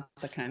it's not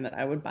the kind that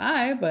I would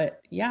buy,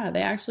 but yeah,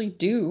 they actually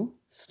do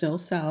still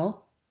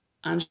sell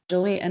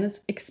Angelique, and it's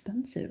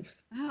expensive.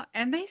 Oh,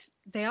 and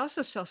they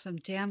also sell some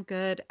damn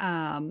good.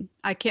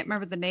 I can't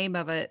remember the name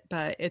of it,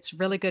 but it's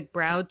really good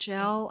brow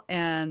gel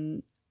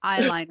and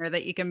eyeliner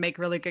that you can make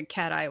really good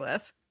cat eye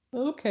with.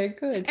 Okay,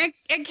 good.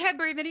 And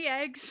Cadbury mini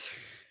eggs.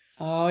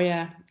 Oh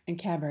yeah, and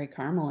Cadbury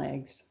caramel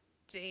eggs.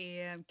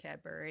 Damn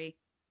Cadbury.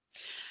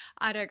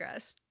 I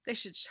digress. They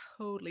should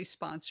totally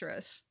sponsor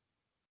us.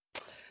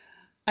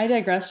 I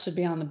digress should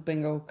be on the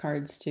bingo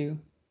cards too.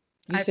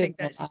 You I say think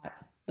that that a lot.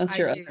 That's I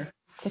your do. other.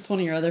 That's one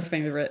of your other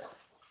favorite.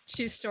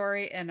 True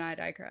story, and I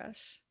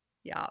digress.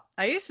 Yeah,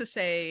 I used to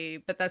say,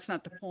 but that's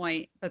not the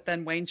point. But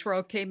then Wayne's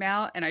World came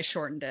out, and I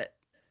shortened it.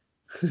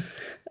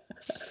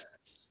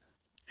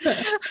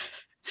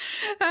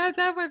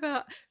 That way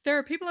about there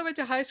are people I went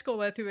to high school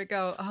with who would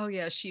go, "Oh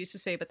yeah, she used to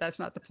say, but that's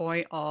not the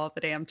point all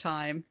the damn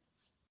time."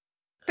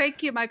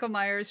 Thank you, Michael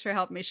Myers, for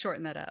helping me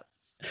shorten that up.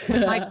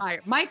 With Mike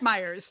Myers. Mike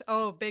Myers.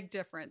 Oh, big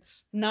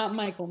difference. Not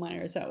Michael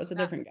Myers. That was a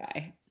Not different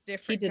guy. He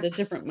different did a guy.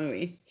 different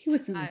movie. He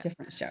was in a I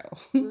different show.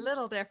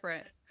 little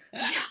different.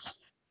 Yeah.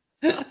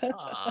 Good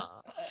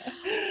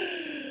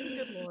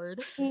Lord.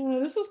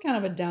 This was kind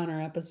of a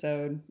downer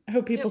episode. I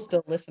hope It, people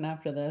still listen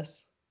after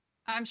this.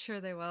 I'm sure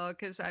they will,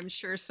 because I'm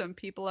sure some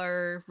people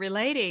are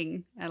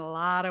relating in a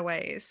lot of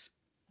ways.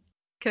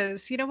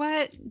 Because you know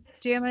what?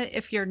 Damn it,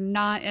 if you're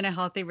not in a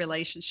healthy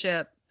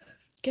relationship,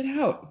 Get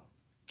out.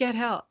 get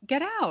help.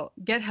 Get out.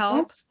 Get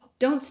help.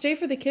 Don't stay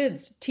for the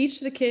kids. Teach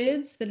the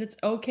kids that it's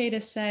okay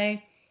to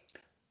say,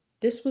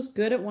 this was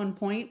good at one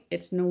point.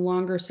 It's no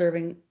longer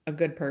serving a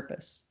good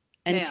purpose.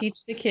 And Bam.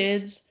 teach the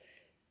kids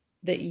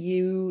that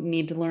you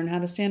need to learn how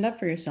to stand up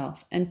for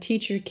yourself. And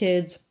teach your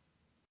kids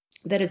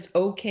that it's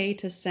okay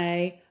to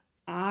say,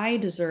 I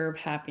deserve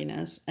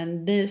happiness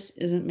and this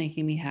isn't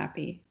making me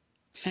happy.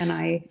 And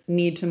I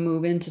need to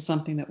move into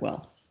something that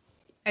will.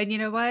 And you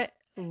know what?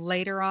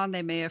 Later on,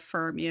 they may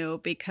affirm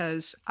you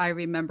because I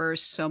remember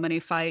so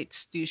many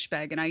fights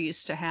douchebag and I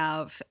used to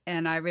have.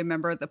 And I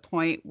remember the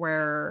point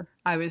where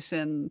I was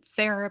in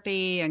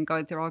therapy and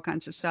going through all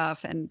kinds of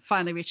stuff and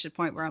finally reached a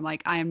point where I'm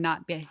like, I am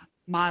not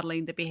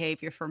modeling the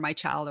behavior for my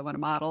child I want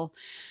to model.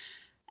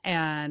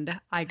 And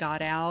I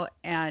got out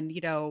and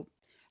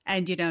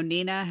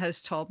Nina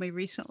has told me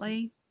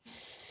recently,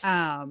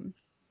 um,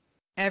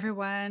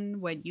 everyone,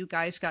 when you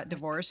guys got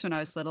divorced when I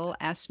was little,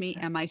 asked me,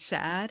 "Am I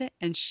sad?"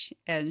 And she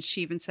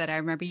even said, "I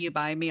remember you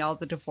buying me all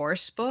the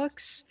divorce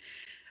books."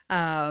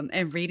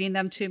 and reading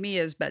them to me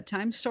as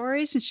bedtime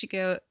stories.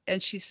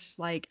 And she's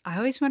like, I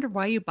always wondered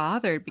why you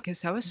bothered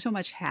because I was so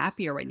much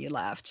happier when you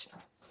left.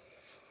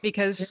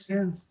 Because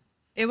Yeah.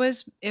 it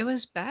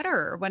was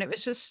better when it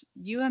was just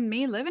you and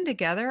me living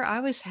together. I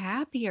was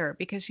happier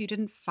because you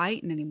didn't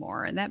fight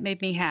anymore, and that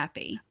made me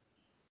happy.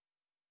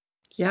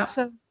 Yep.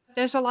 So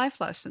there's a life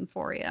lesson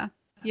for you.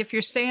 If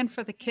you're staying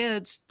for the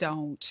kids,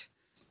 don't.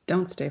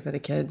 Don't stay for the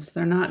kids.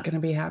 They're not going to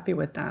be happy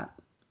with that.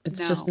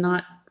 It's just No.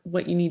 not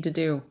what you need to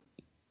do.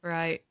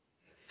 Right.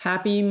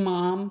 Happy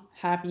mom,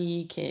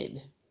 happy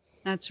kid.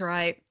 That's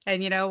right.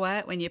 And you know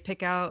what? When you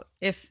pick out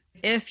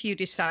if you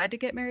decide to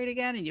get married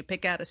again and you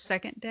pick out a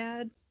second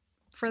dad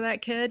for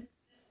that kid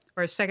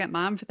or a second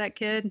mom for that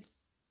kid,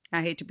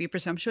 I hate to be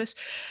presumptuous,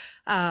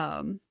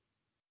 um,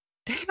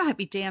 they might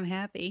be damn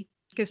happy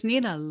because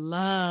Nina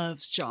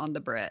loves John the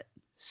Brit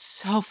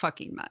so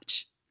fucking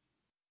much.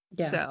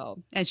 Yeah.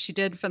 So, and she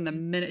did from the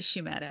minute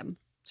she met him.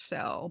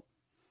 So,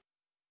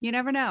 you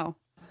never know.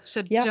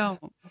 So Yep.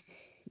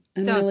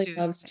 And don't Millie do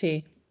loves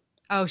anything. tea.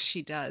 Oh,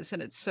 she does,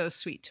 and it's so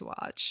sweet to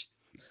watch.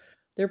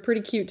 They're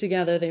pretty cute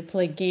together. They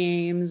play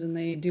games and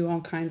they do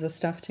all kinds of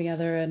stuff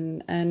together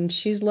and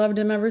she's loved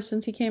him ever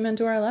since he came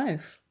into our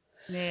life.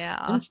 In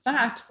Yeah.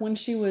 fact, when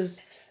she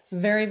was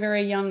very,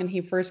 very young and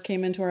he first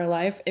came into our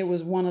life, it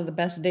was one of the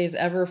best days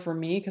ever for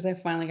me because I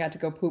finally got to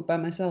go poop by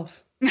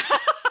myself.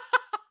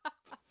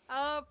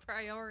 Oh,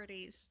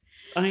 priorities.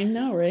 I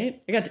know,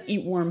 right? I got to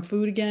eat warm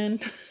food again.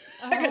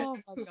 I got to Oh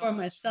my poop by gosh.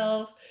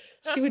 myself.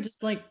 She would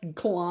just like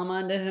clomb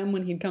onto him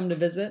when he'd come to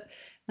visit,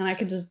 and I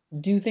could just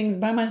do things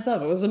by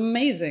myself. It was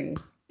amazing.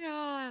 Yeah,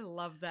 I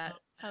love that.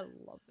 I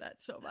love that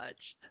so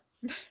much.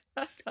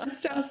 Good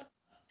stuff.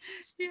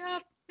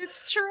 Yep,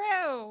 it's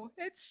true.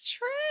 It's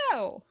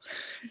true.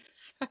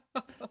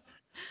 Uh,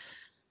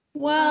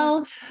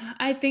 Well,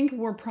 I think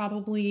we're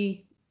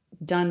probably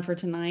done for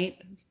tonight.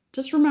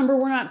 Just remember,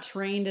 we're not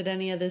trained at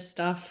any of this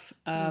stuff.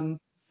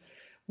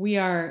 We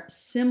are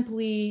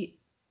simply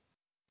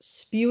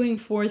spewing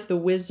forth the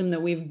wisdom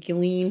that we've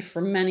gleaned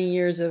from many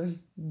years of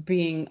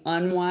being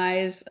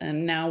unwise,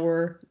 and now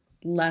we're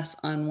less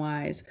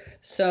unwise.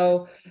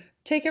 So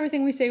take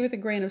everything we say with a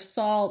grain of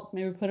salt,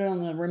 maybe put it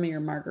on the rim of your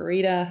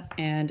margarita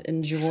and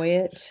enjoy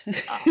it.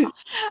 oh,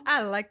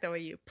 I like the way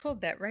you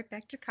pulled that right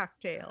back to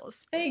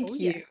cocktails. Oh Thank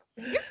yeah, you.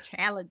 you're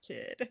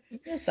talented.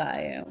 Yes,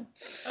 I am.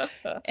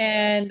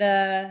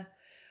 And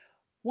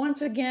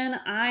once again,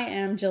 I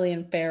am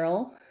Jillian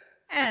Farrell.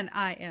 And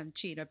I am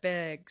Gina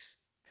Biggs.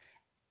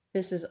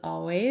 This is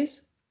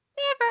always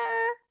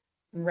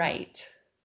Never. right.